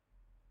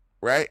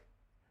 right?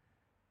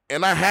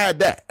 And I had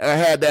that. I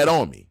had that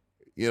on me,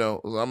 you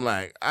know. So I'm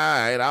like, all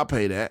right, I'll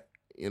pay that,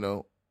 you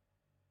know.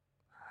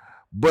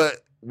 But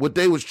what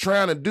they was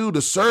trying to do,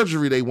 the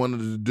surgery they wanted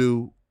to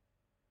do,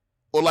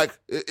 or like,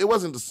 it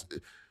wasn't,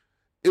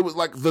 it was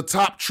like the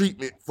top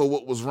treatment for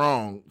what was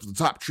wrong. The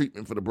top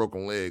treatment for the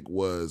broken leg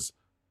was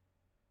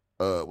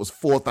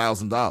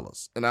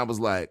 $4,000. And I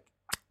was like,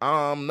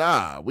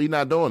 nah, we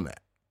not doing that.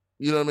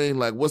 You know what I mean?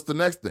 Like, what's the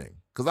next thing?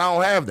 Because I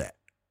don't have that.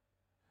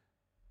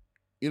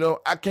 You know,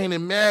 I can't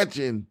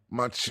imagine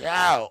my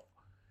child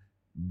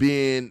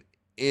being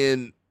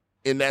in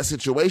that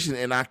situation,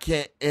 and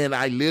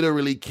I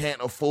literally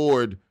can't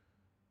afford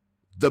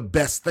the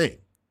best thing.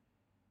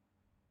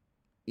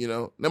 You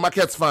know, now my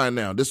cat's fine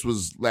now. This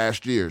was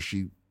last year.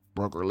 She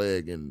broke her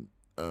leg, and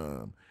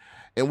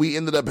we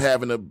ended up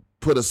having to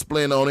put a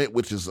splint on it,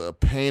 which is a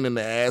pain in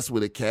the ass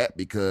with a cat,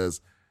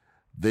 because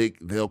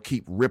they'll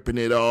keep ripping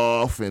it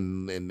off,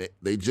 and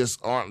they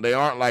just aren't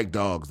like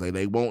dogs.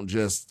 They won't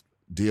just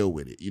deal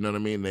with it. You know what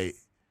I mean?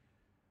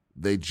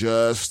 They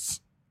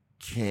just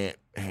can't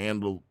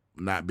handle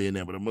not being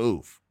able to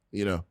move,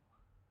 you know.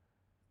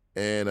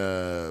 And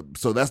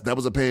so that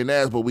was a pain in the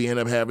ass, but we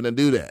ended up having to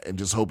do that and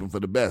just hoping for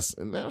the best.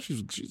 And now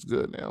she's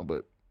good now,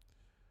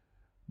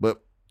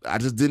 but I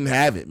just didn't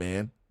have it,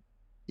 man.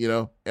 You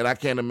know, and I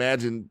can't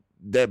imagine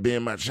that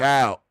being my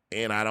child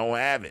and I don't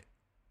have it.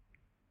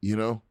 You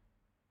know?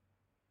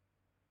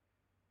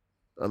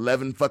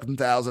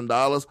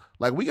 $11,000.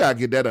 Like, we gotta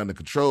get that under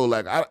control.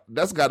 Like,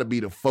 that's gotta be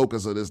the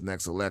focus of this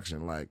next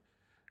election. Like,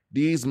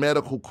 these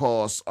medical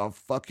costs are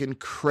fucking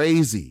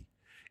crazy.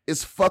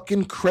 It's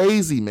fucking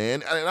crazy,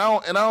 man. And I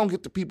don't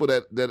get the people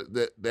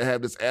that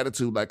have this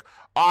attitude like,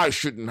 I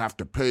shouldn't have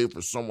to pay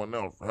for someone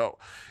else for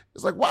help.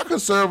 It's like, why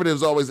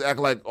conservatives always act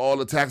like all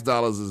the tax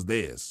dollars is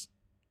theirs?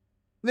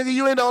 Nigga,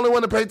 you ain't the only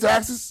one to pay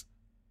taxes.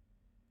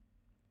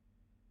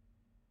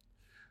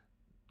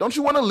 Don't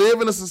you want to live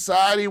in a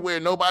society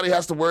where nobody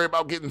has to worry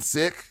about getting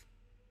sick?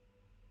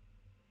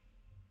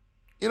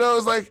 You know,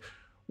 it's like,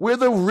 we're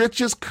the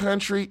richest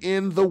country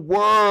in the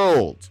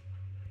world.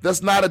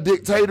 That's not a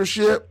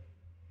dictatorship.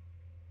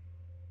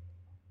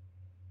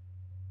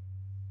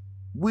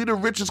 We the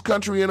richest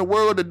country in the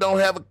world that don't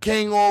have a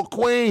king or a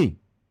queen.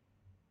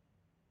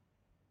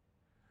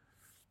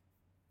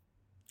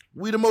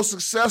 We the most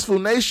successful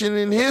nation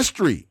in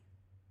history.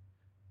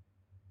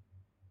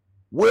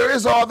 Where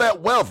is all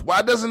that wealth?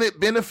 Why doesn't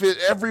it benefit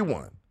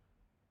everyone?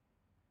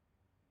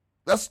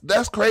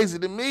 That's crazy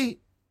to me.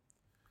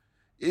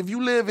 If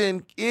you live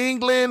in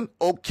England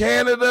or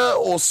Canada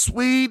or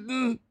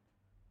Sweden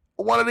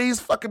or one of these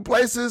fucking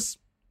places,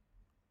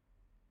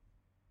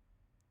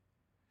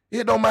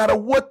 it don't matter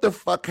what the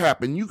fuck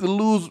happened. You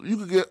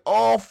could get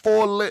all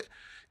four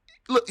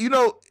Look, you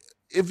know,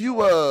 if you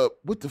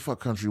what the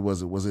fuck country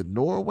was it? Was it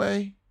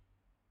Norway?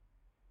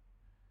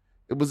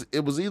 It was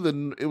either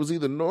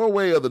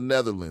Norway or the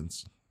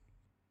Netherlands.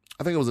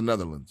 I think it was the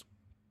Netherlands.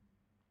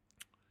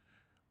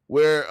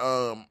 Where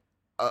a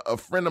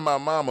friend of my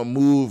mama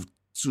moved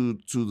to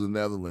the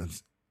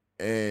Netherlands,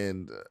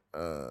 and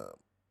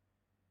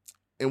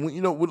when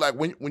you know, like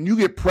when you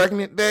get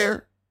pregnant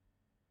there,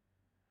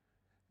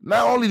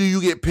 not only do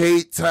you get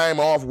paid time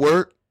off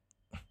work,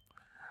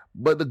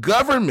 but the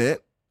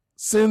government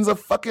sends a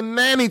fucking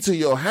nanny to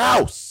your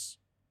house.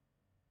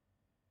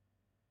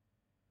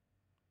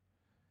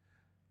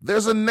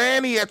 There's a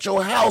nanny at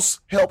your house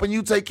helping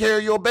you take care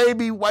of your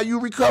baby while you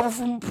recover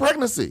from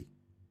pregnancy.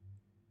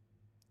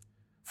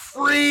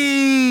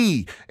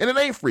 Free. And it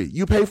ain't free.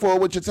 You pay for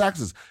it with your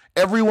taxes.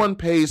 Everyone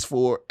pays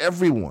for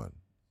everyone.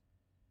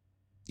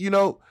 You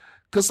know,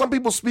 because some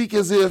people speak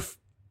as if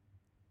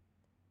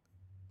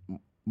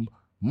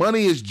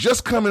money is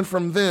just coming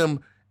from them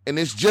and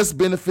it's just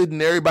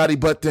benefiting everybody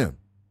but them.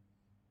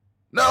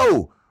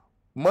 No,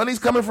 money's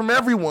coming from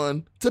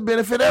everyone to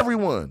benefit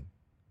everyone.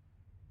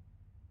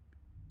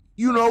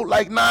 You know,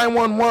 like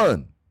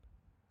 911,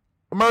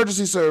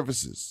 emergency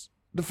services,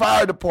 the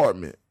fire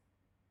department.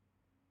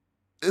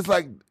 It's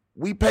like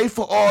we pay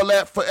for all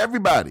that for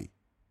everybody.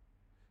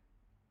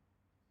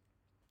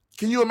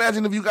 Can you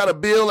imagine if you got a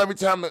bill every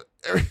time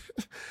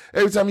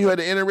you had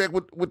to interact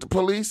with the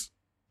police?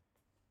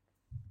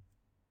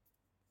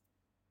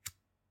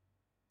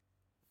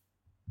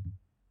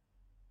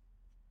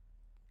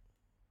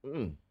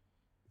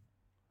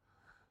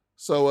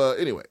 So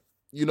anyway,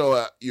 you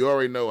know, you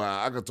already know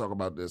how I could talk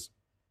about this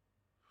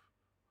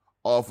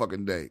all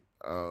fucking day.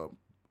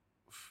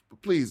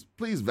 Please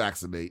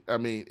vaccinate. I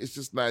mean,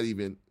 it's not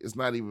even,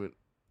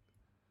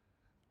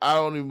 I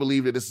don't even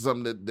believe that this is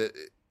something that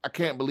I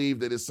can't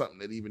believe that it's something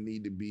that even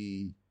need to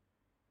be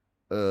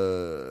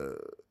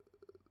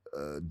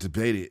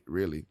debated,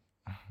 really.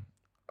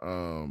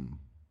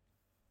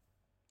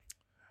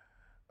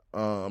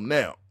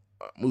 Now,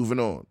 moving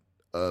on,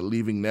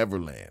 Leaving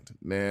Neverland.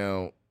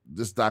 Now,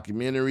 this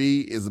documentary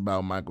is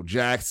about Michael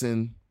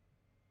Jackson.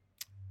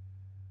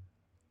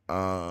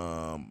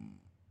 It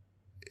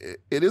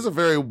is a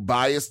very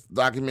biased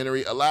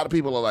documentary. A lot of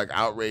people are like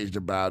outraged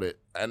about it.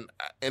 And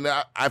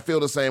I feel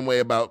the same way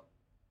about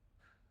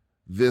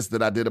this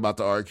that I did about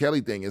the R.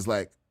 Kelly thing. It's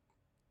like,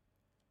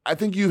 I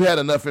think you've had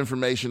enough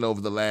information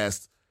over the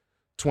last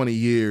 20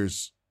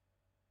 years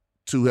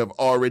to have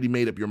already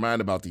made up your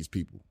mind about these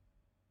people.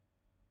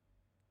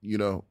 You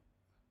know?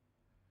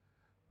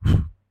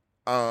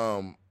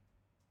 But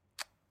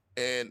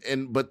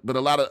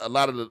a lot of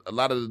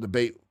the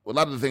debate, a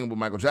lot of the thing with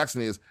Michael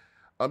Jackson is,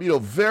 you know,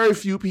 very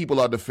few people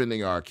are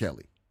defending R.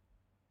 Kelly,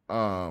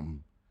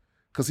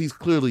 because he's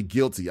clearly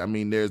guilty. I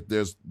mean,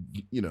 there's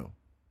you know,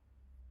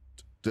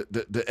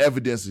 the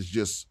evidence is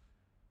just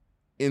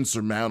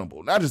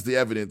insurmountable. Not just the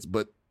evidence,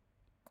 but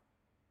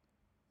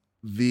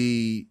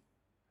the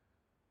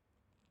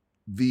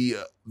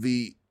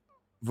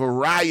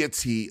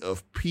variety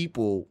of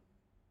people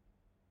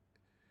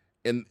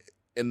and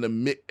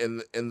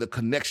the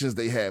connections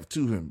they have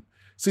to him.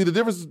 See, the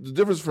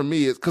difference for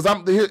me is, because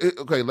I'm here.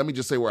 Okay, let me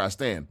just say where I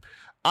stand.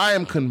 I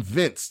am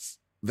convinced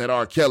that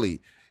R.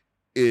 Kelly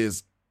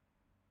is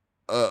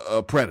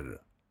a predator.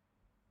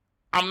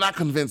 I'm not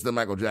convinced that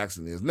Michael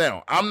Jackson is.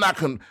 Now, I'm not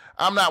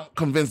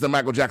convinced that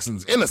Michael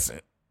Jackson's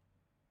innocent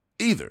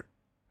either.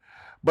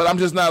 But I'm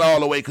just not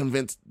all the way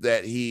convinced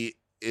that he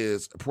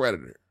is a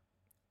predator.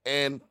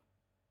 And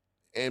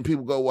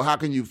people go, well, how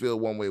can you feel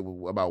one way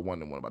about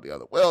one and one about the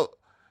other? Well,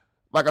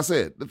 like I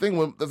said, the thing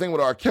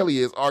with R. Kelly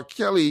is R.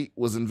 Kelly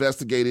was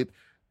investigated.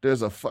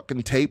 There's a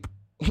fucking tape.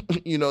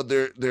 You know,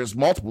 there's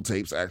multiple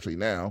tapes actually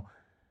now.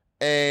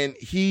 And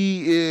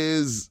he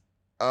is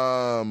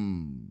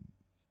and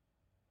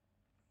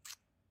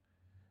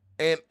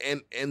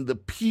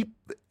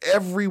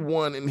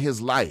everyone in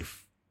his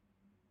life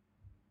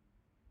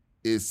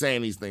is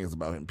saying these things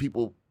about him.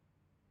 People,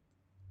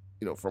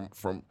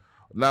 from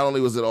not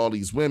only was it all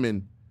these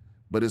women,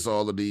 but it's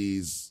all of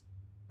these,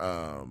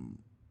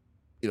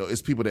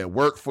 it's people that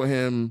work for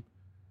him,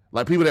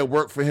 like people that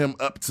work for him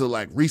up to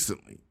like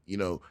recently,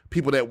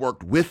 people that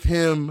worked with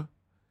him,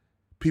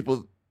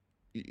 people,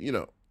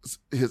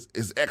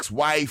 his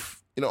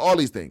ex-wife, all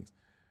these things.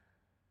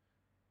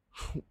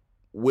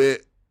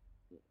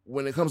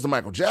 When it comes to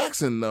Michael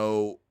Jackson,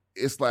 though,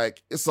 it's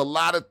like, it's a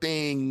lot of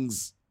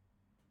things.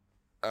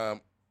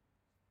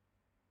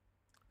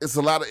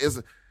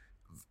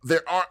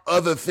 There are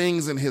other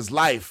things in his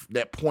life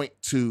that point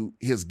to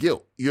his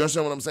guilt. You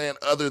understand what I'm saying?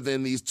 Other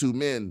than these two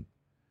men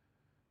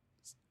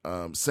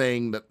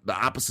saying the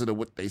opposite of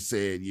what they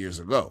said years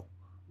ago,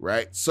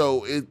 right?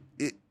 So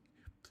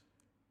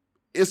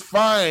it's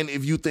fine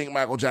if you think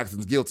Michael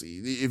Jackson's guilty.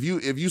 If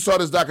you saw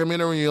this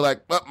documentary and you're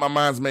like, oh, my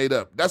mind's made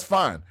up, that's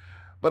fine.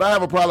 But I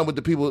have a problem with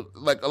the people,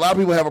 like a lot of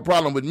people have a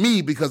problem with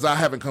me because I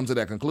haven't come to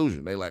that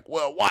conclusion. They like,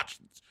 well, watch.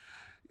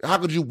 How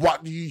could you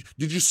watch?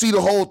 Did you see the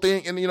whole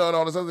thing? And and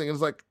all this other thing.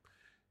 And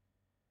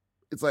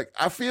it's like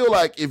I feel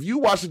like if you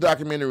watch the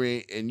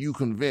documentary and you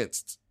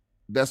convinced,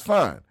 that's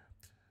fine.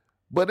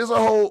 But there's a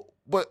whole,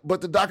 but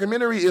the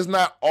documentary is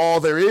not all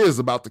there is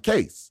about the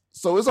case.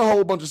 So it's a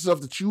whole bunch of stuff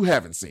that you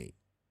haven't seen.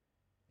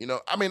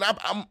 I mean,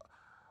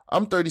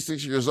 I'm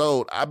 36 years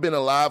old. I've been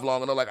alive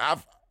long enough. Like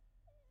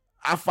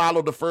I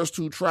followed the first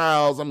two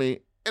trials. I mean,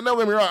 and don't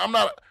get me wrong,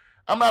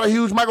 I'm not a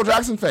huge Michael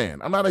Jackson fan.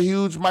 I'm not a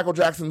huge Michael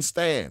Jackson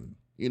stan.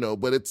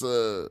 But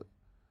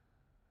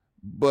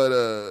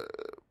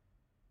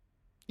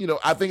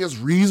I think it's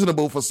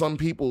reasonable for some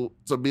people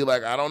to be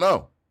like, I don't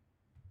know.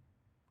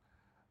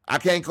 I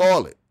can't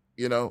call it,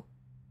 Now,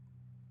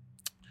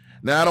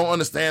 I don't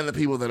understand the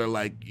people that are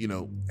like,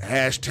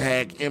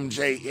 hashtag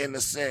MJ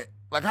innocent.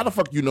 Like, how the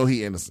fuck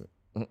he innocent?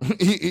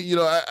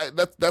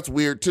 That's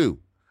weird too.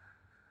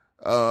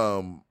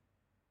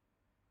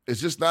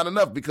 It's just not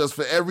enough because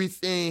for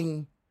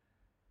everything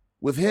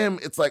with him,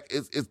 it's like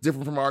it's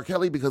different from R.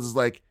 Kelly because it's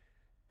like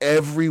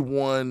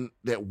everyone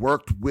that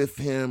worked with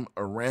him,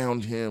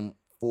 around him,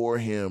 for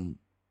him,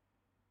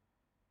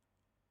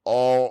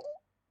 all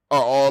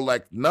are all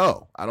like,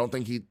 no, I don't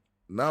think he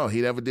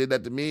never did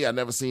that to me. I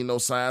never seen no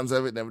signs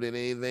of it, never did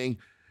anything.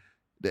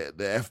 The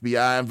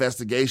FBI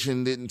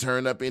investigation didn't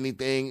turn up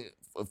anything.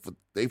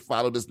 They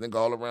followed this nigga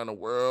all around the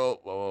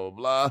world, blah, blah,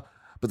 blah.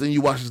 But then you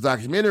watch this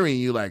documentary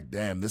and you're like,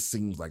 damn, this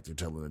seems like they're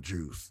telling the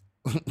truth.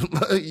 But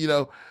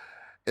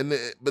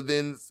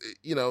then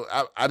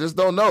I just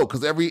don't know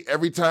because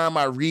every time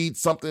I read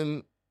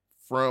something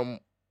from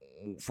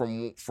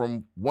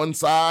one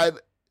side,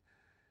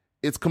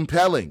 it's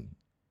compelling,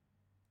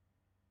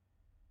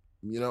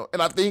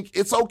 and I think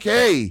it's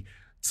okay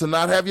to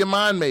not have your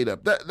mind made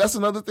up. That's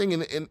another thing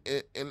in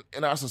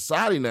our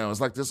society now.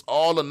 It's like this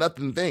all or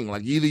nothing thing.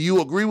 Like either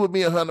you agree with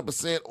me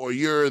 100% or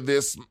you're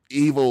this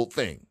evil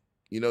thing.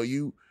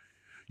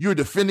 You're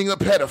defending a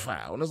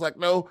pedophile, and it's like,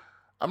 no.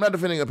 I'm not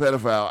defending a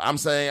pedophile. I'm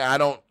saying I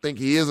don't think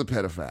he is a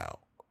pedophile.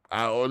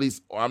 Or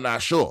I'm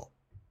not sure.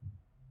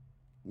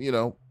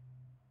 And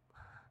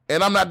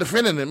I'm not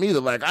defending him either.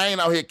 Like, I ain't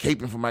out here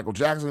caping for Michael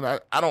Jackson. I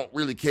don't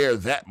really care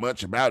that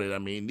much about it. I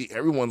mean,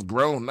 everyone's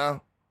grown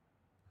now.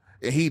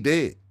 And he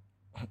did.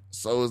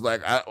 So it's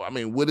like, I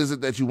mean, what is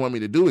it that you want me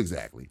to do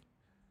exactly?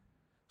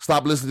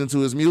 Stop listening to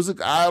his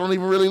music? I don't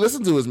even really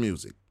listen to his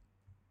music.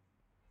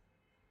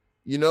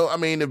 I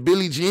mean, if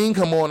Billie Jean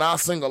come on, I'll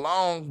sing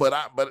along, but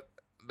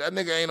that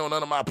nigga ain't on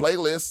none of my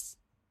playlists.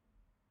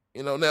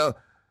 Now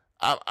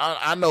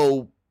I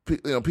know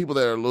people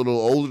that are a little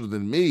older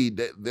than me.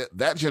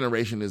 That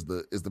generation is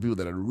the people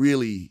that are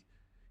really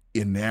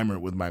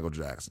enamored with Michael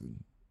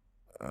Jackson.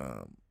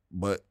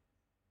 But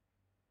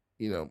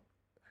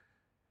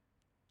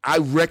I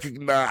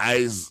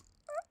recognize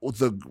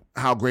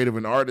how great of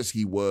an artist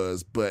he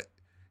was, but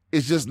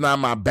it's just not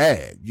my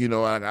bag.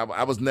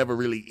 I was never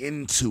really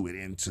into it.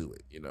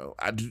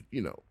 I do.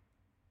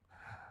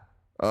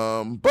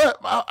 But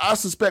I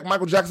suspect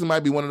Michael Jackson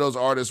might be one of those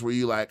artists where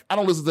you like, I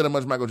don't listen to that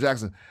much Michael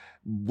Jackson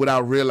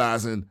without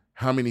realizing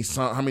how many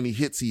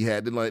hits he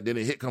had. Then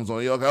a hit comes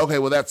on, you're okay,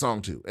 well that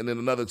song too, and then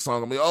another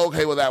song, I'm like,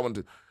 okay, well that one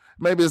too.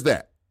 Maybe it's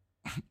that.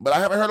 But I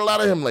haven't heard a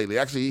lot of him lately.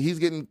 Actually, he's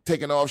getting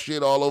taken off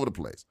shit all over the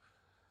place.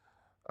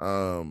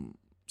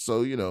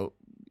 So you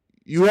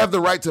have the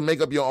right to make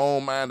up your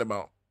own mind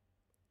about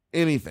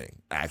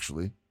anything,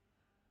 actually.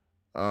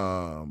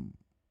 But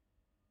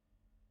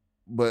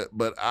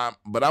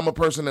I'm a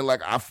person that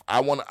like I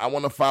want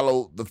to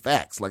follow the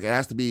facts. Like it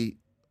has to be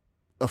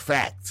a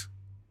fact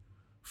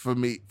for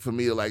me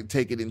to like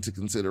take it into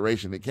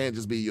consideration. It can't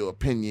just be your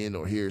opinion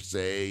or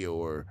hearsay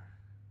or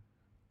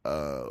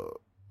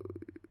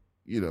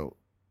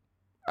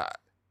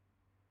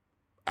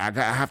I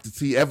have to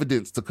see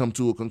evidence to come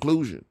to a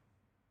conclusion.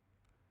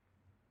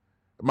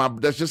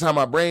 That's just how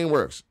my brain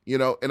works,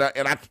 and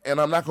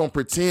I'm not gonna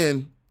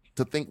pretend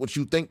to think what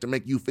you think to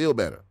make you feel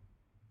better.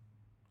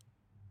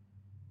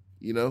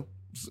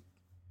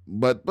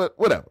 But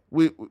whatever.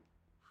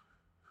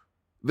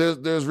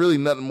 There's really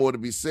nothing more to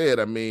be said.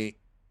 I mean,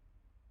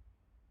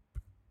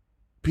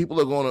 people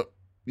are going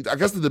to, I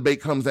guess the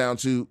debate comes down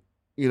to,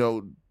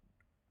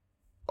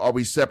 are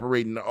we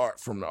separating the art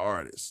from the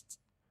artist?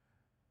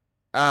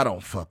 I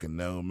don't fucking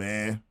know,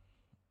 man.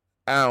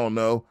 I don't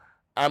know.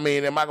 I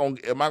mean, am I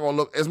gonna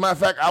look? As a matter of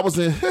fact, I was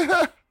in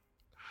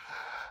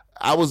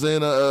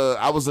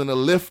a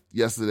Lyft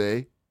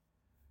yesterday,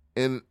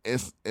 and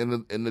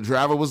the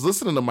driver was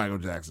listening to Michael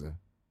Jackson,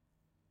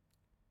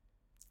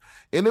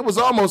 and it was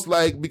almost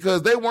like,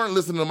 because they weren't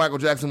listening to Michael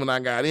Jackson when I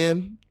got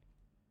in,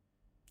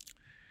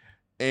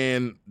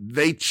 and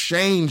they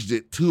changed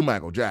it to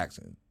Michael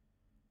Jackson.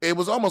 It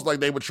was almost like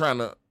they were trying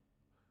to,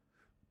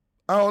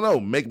 I don't know,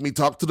 make me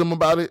talk to them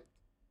about it.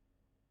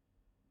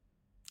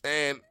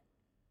 And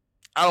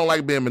I don't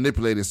like being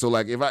manipulated. So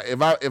like, if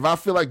I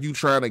feel like you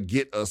trying to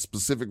get a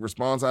specific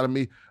response out of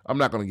me, I'm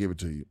not going to give it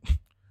to you.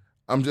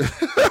 I'm just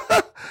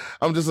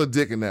I'm just a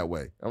dick in that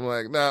way. I'm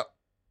like, nah,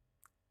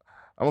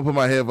 I'm gonna put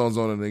my headphones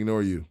on and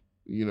ignore you.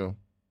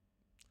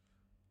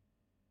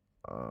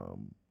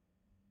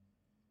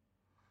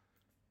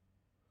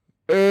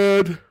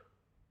 And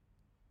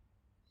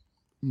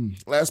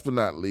last but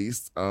not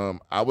least,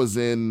 I was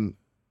in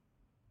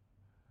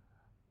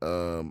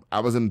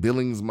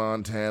Billings,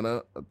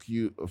 Montana a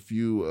few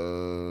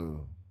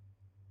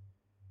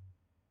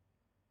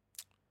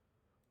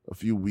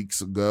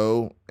weeks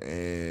ago,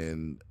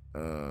 and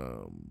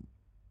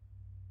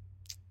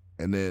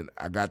then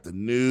I got the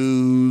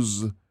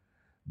news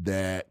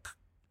that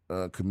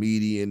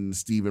comedian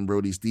Stephen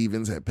Brody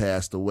Stevens had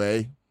passed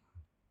away,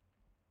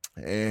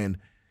 and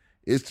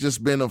it's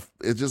just been a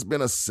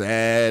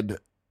sad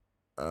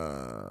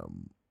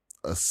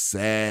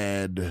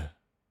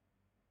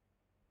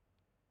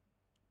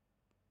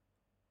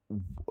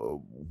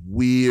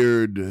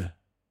weird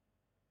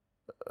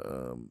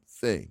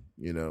thing,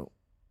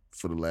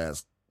 for the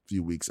last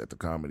few weeks at the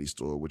Comedy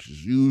Store, which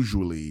is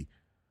usually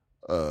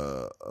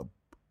a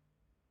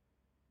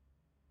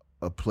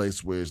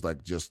place where it's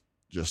like just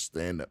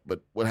stand up.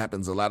 But what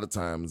happens a lot of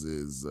times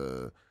is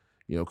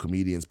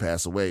comedians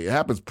pass away. It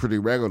happens pretty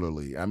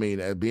regularly. I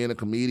mean, being a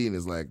comedian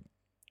is like,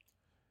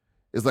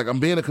 it's like I'm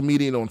being a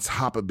comedian on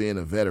top of being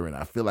a veteran.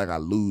 I feel like I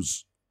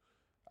lose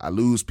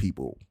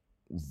people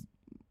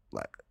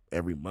like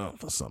every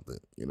month or something,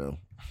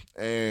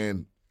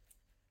 and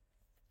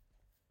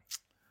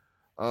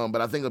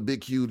but I think a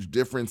big, huge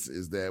difference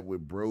is that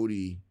with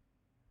Brody,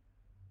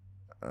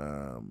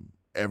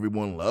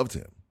 everyone loved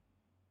him.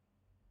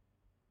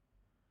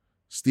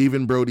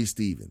 Stephen Brody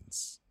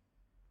Stevens.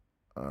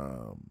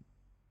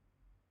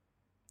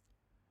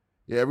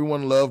 Yeah,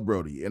 everyone loved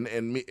Brody,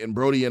 and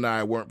Brody and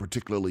I weren't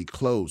particularly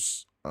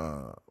close,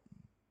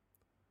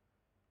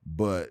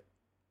 but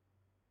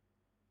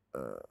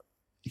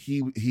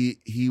he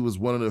was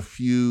one of the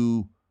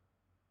few.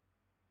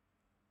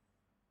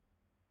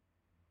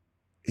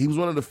 He was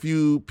one of the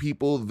few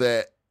people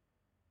that.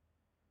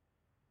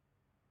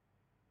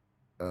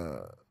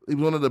 He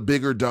was one of the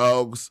bigger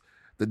dogs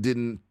that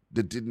didn't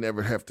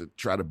ever have to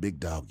try to big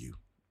dog you.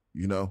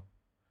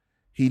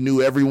 He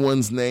knew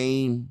everyone's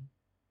name,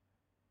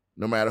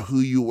 no matter who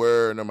you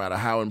were, no matter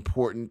how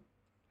important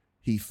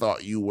he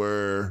thought you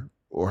were,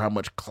 or how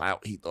much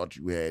clout he thought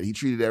you had. He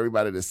treated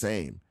everybody the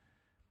same.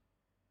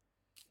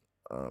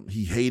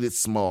 He hated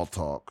small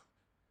talk.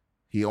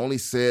 He only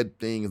said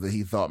things that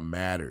he thought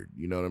mattered.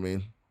 You know what I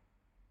mean?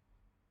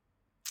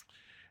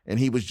 And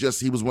he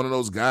was one of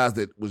those guys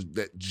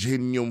that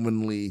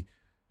genuinely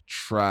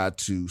tried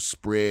to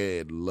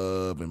spread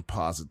love and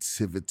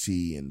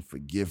positivity and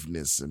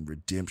forgiveness and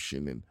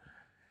redemption, and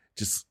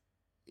just,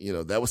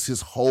 that was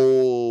his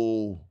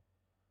whole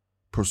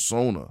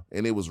persona,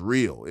 and it was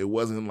real. It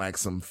wasn't like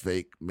some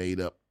fake made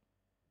up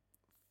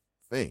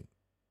thing,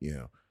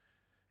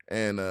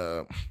 And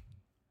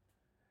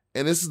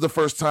this is the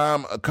first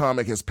time a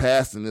comic has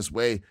passed in this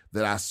way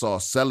that I saw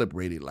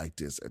celebrated like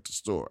this at the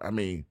store. I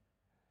mean,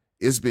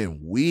 it's been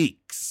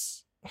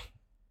weeks,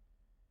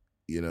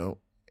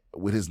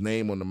 with his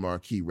name on the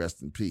marquee,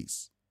 rest in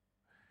peace.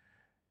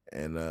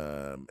 And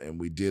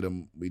we did a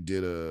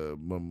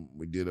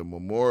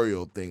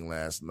memorial thing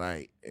last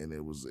night, and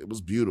it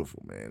was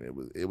beautiful, man.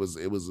 It was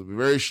a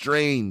very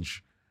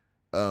strange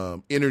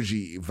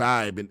energy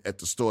vibe at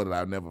the store that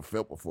I've never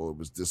felt before.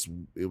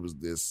 It was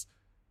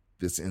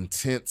this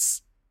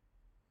intense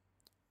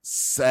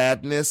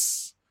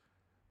sadness,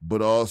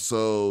 but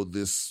also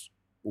this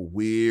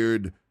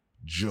weird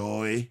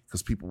joy,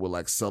 because people were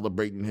like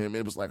celebrating him.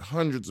 It was like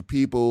hundreds of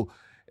people,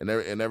 and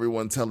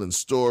everyone telling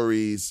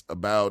stories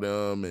about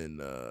him,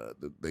 and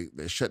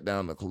they shut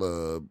down the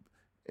club,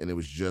 and it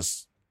was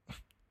just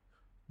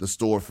the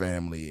store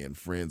family and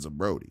friends of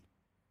Brody.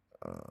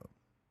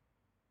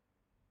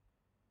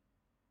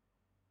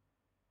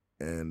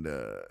 And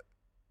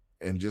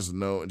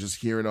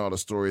just hearing all the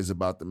stories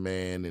about the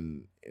man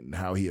and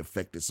how he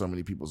affected so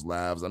many people's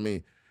lives. I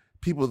mean,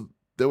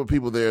 there were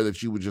people there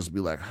that you would just be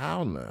like,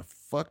 how in the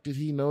fuck did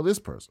he know this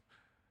person?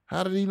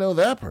 How did he know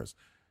that person?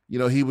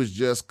 He was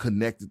just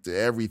connected to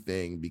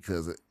everything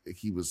because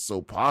he was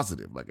so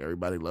positive. Like,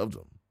 everybody loved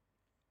him.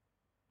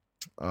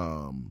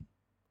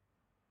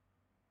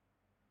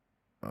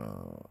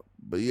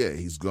 But yeah,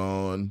 he's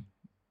gone.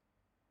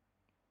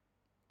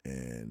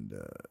 And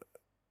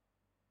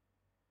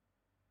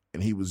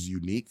he was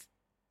unique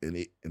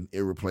and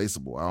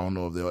irreplaceable. I don't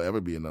know if there'll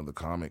ever be another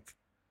comic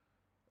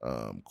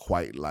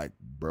quite like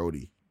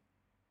Brody.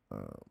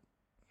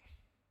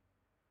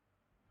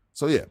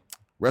 So yeah,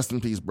 rest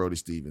in peace,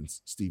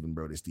 Stephen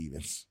Brody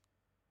Stevens.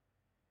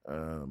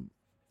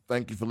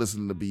 Thank you for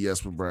listening to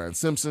BS with Brian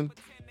Simpson.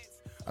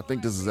 I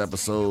think this is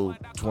episode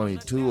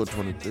 22 or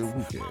 23.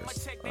 Who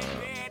cares?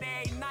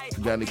 If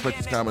you got any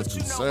questions, comments,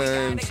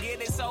 concerns,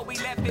 email me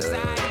at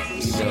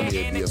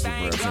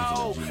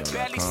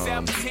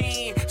bswithbriansimpson@gmail.com.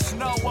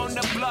 Snow on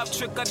the bluff,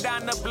 trickle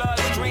down the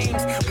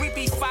bloodstreams. We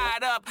be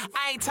fired up.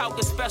 I ain't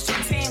talking special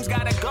teams.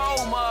 Gotta go,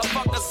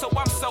 motherfucker, so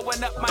I'm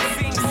sewing up my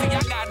seams. See,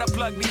 I gotta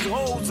plug these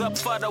holes up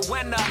for the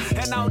winter.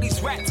 And all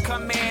these rats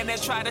come in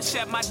and try to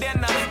shed my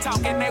dinner.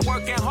 Talking they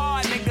working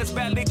hard, niggas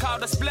barely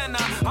called a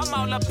splinter. I'm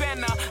all up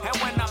in her. And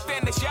when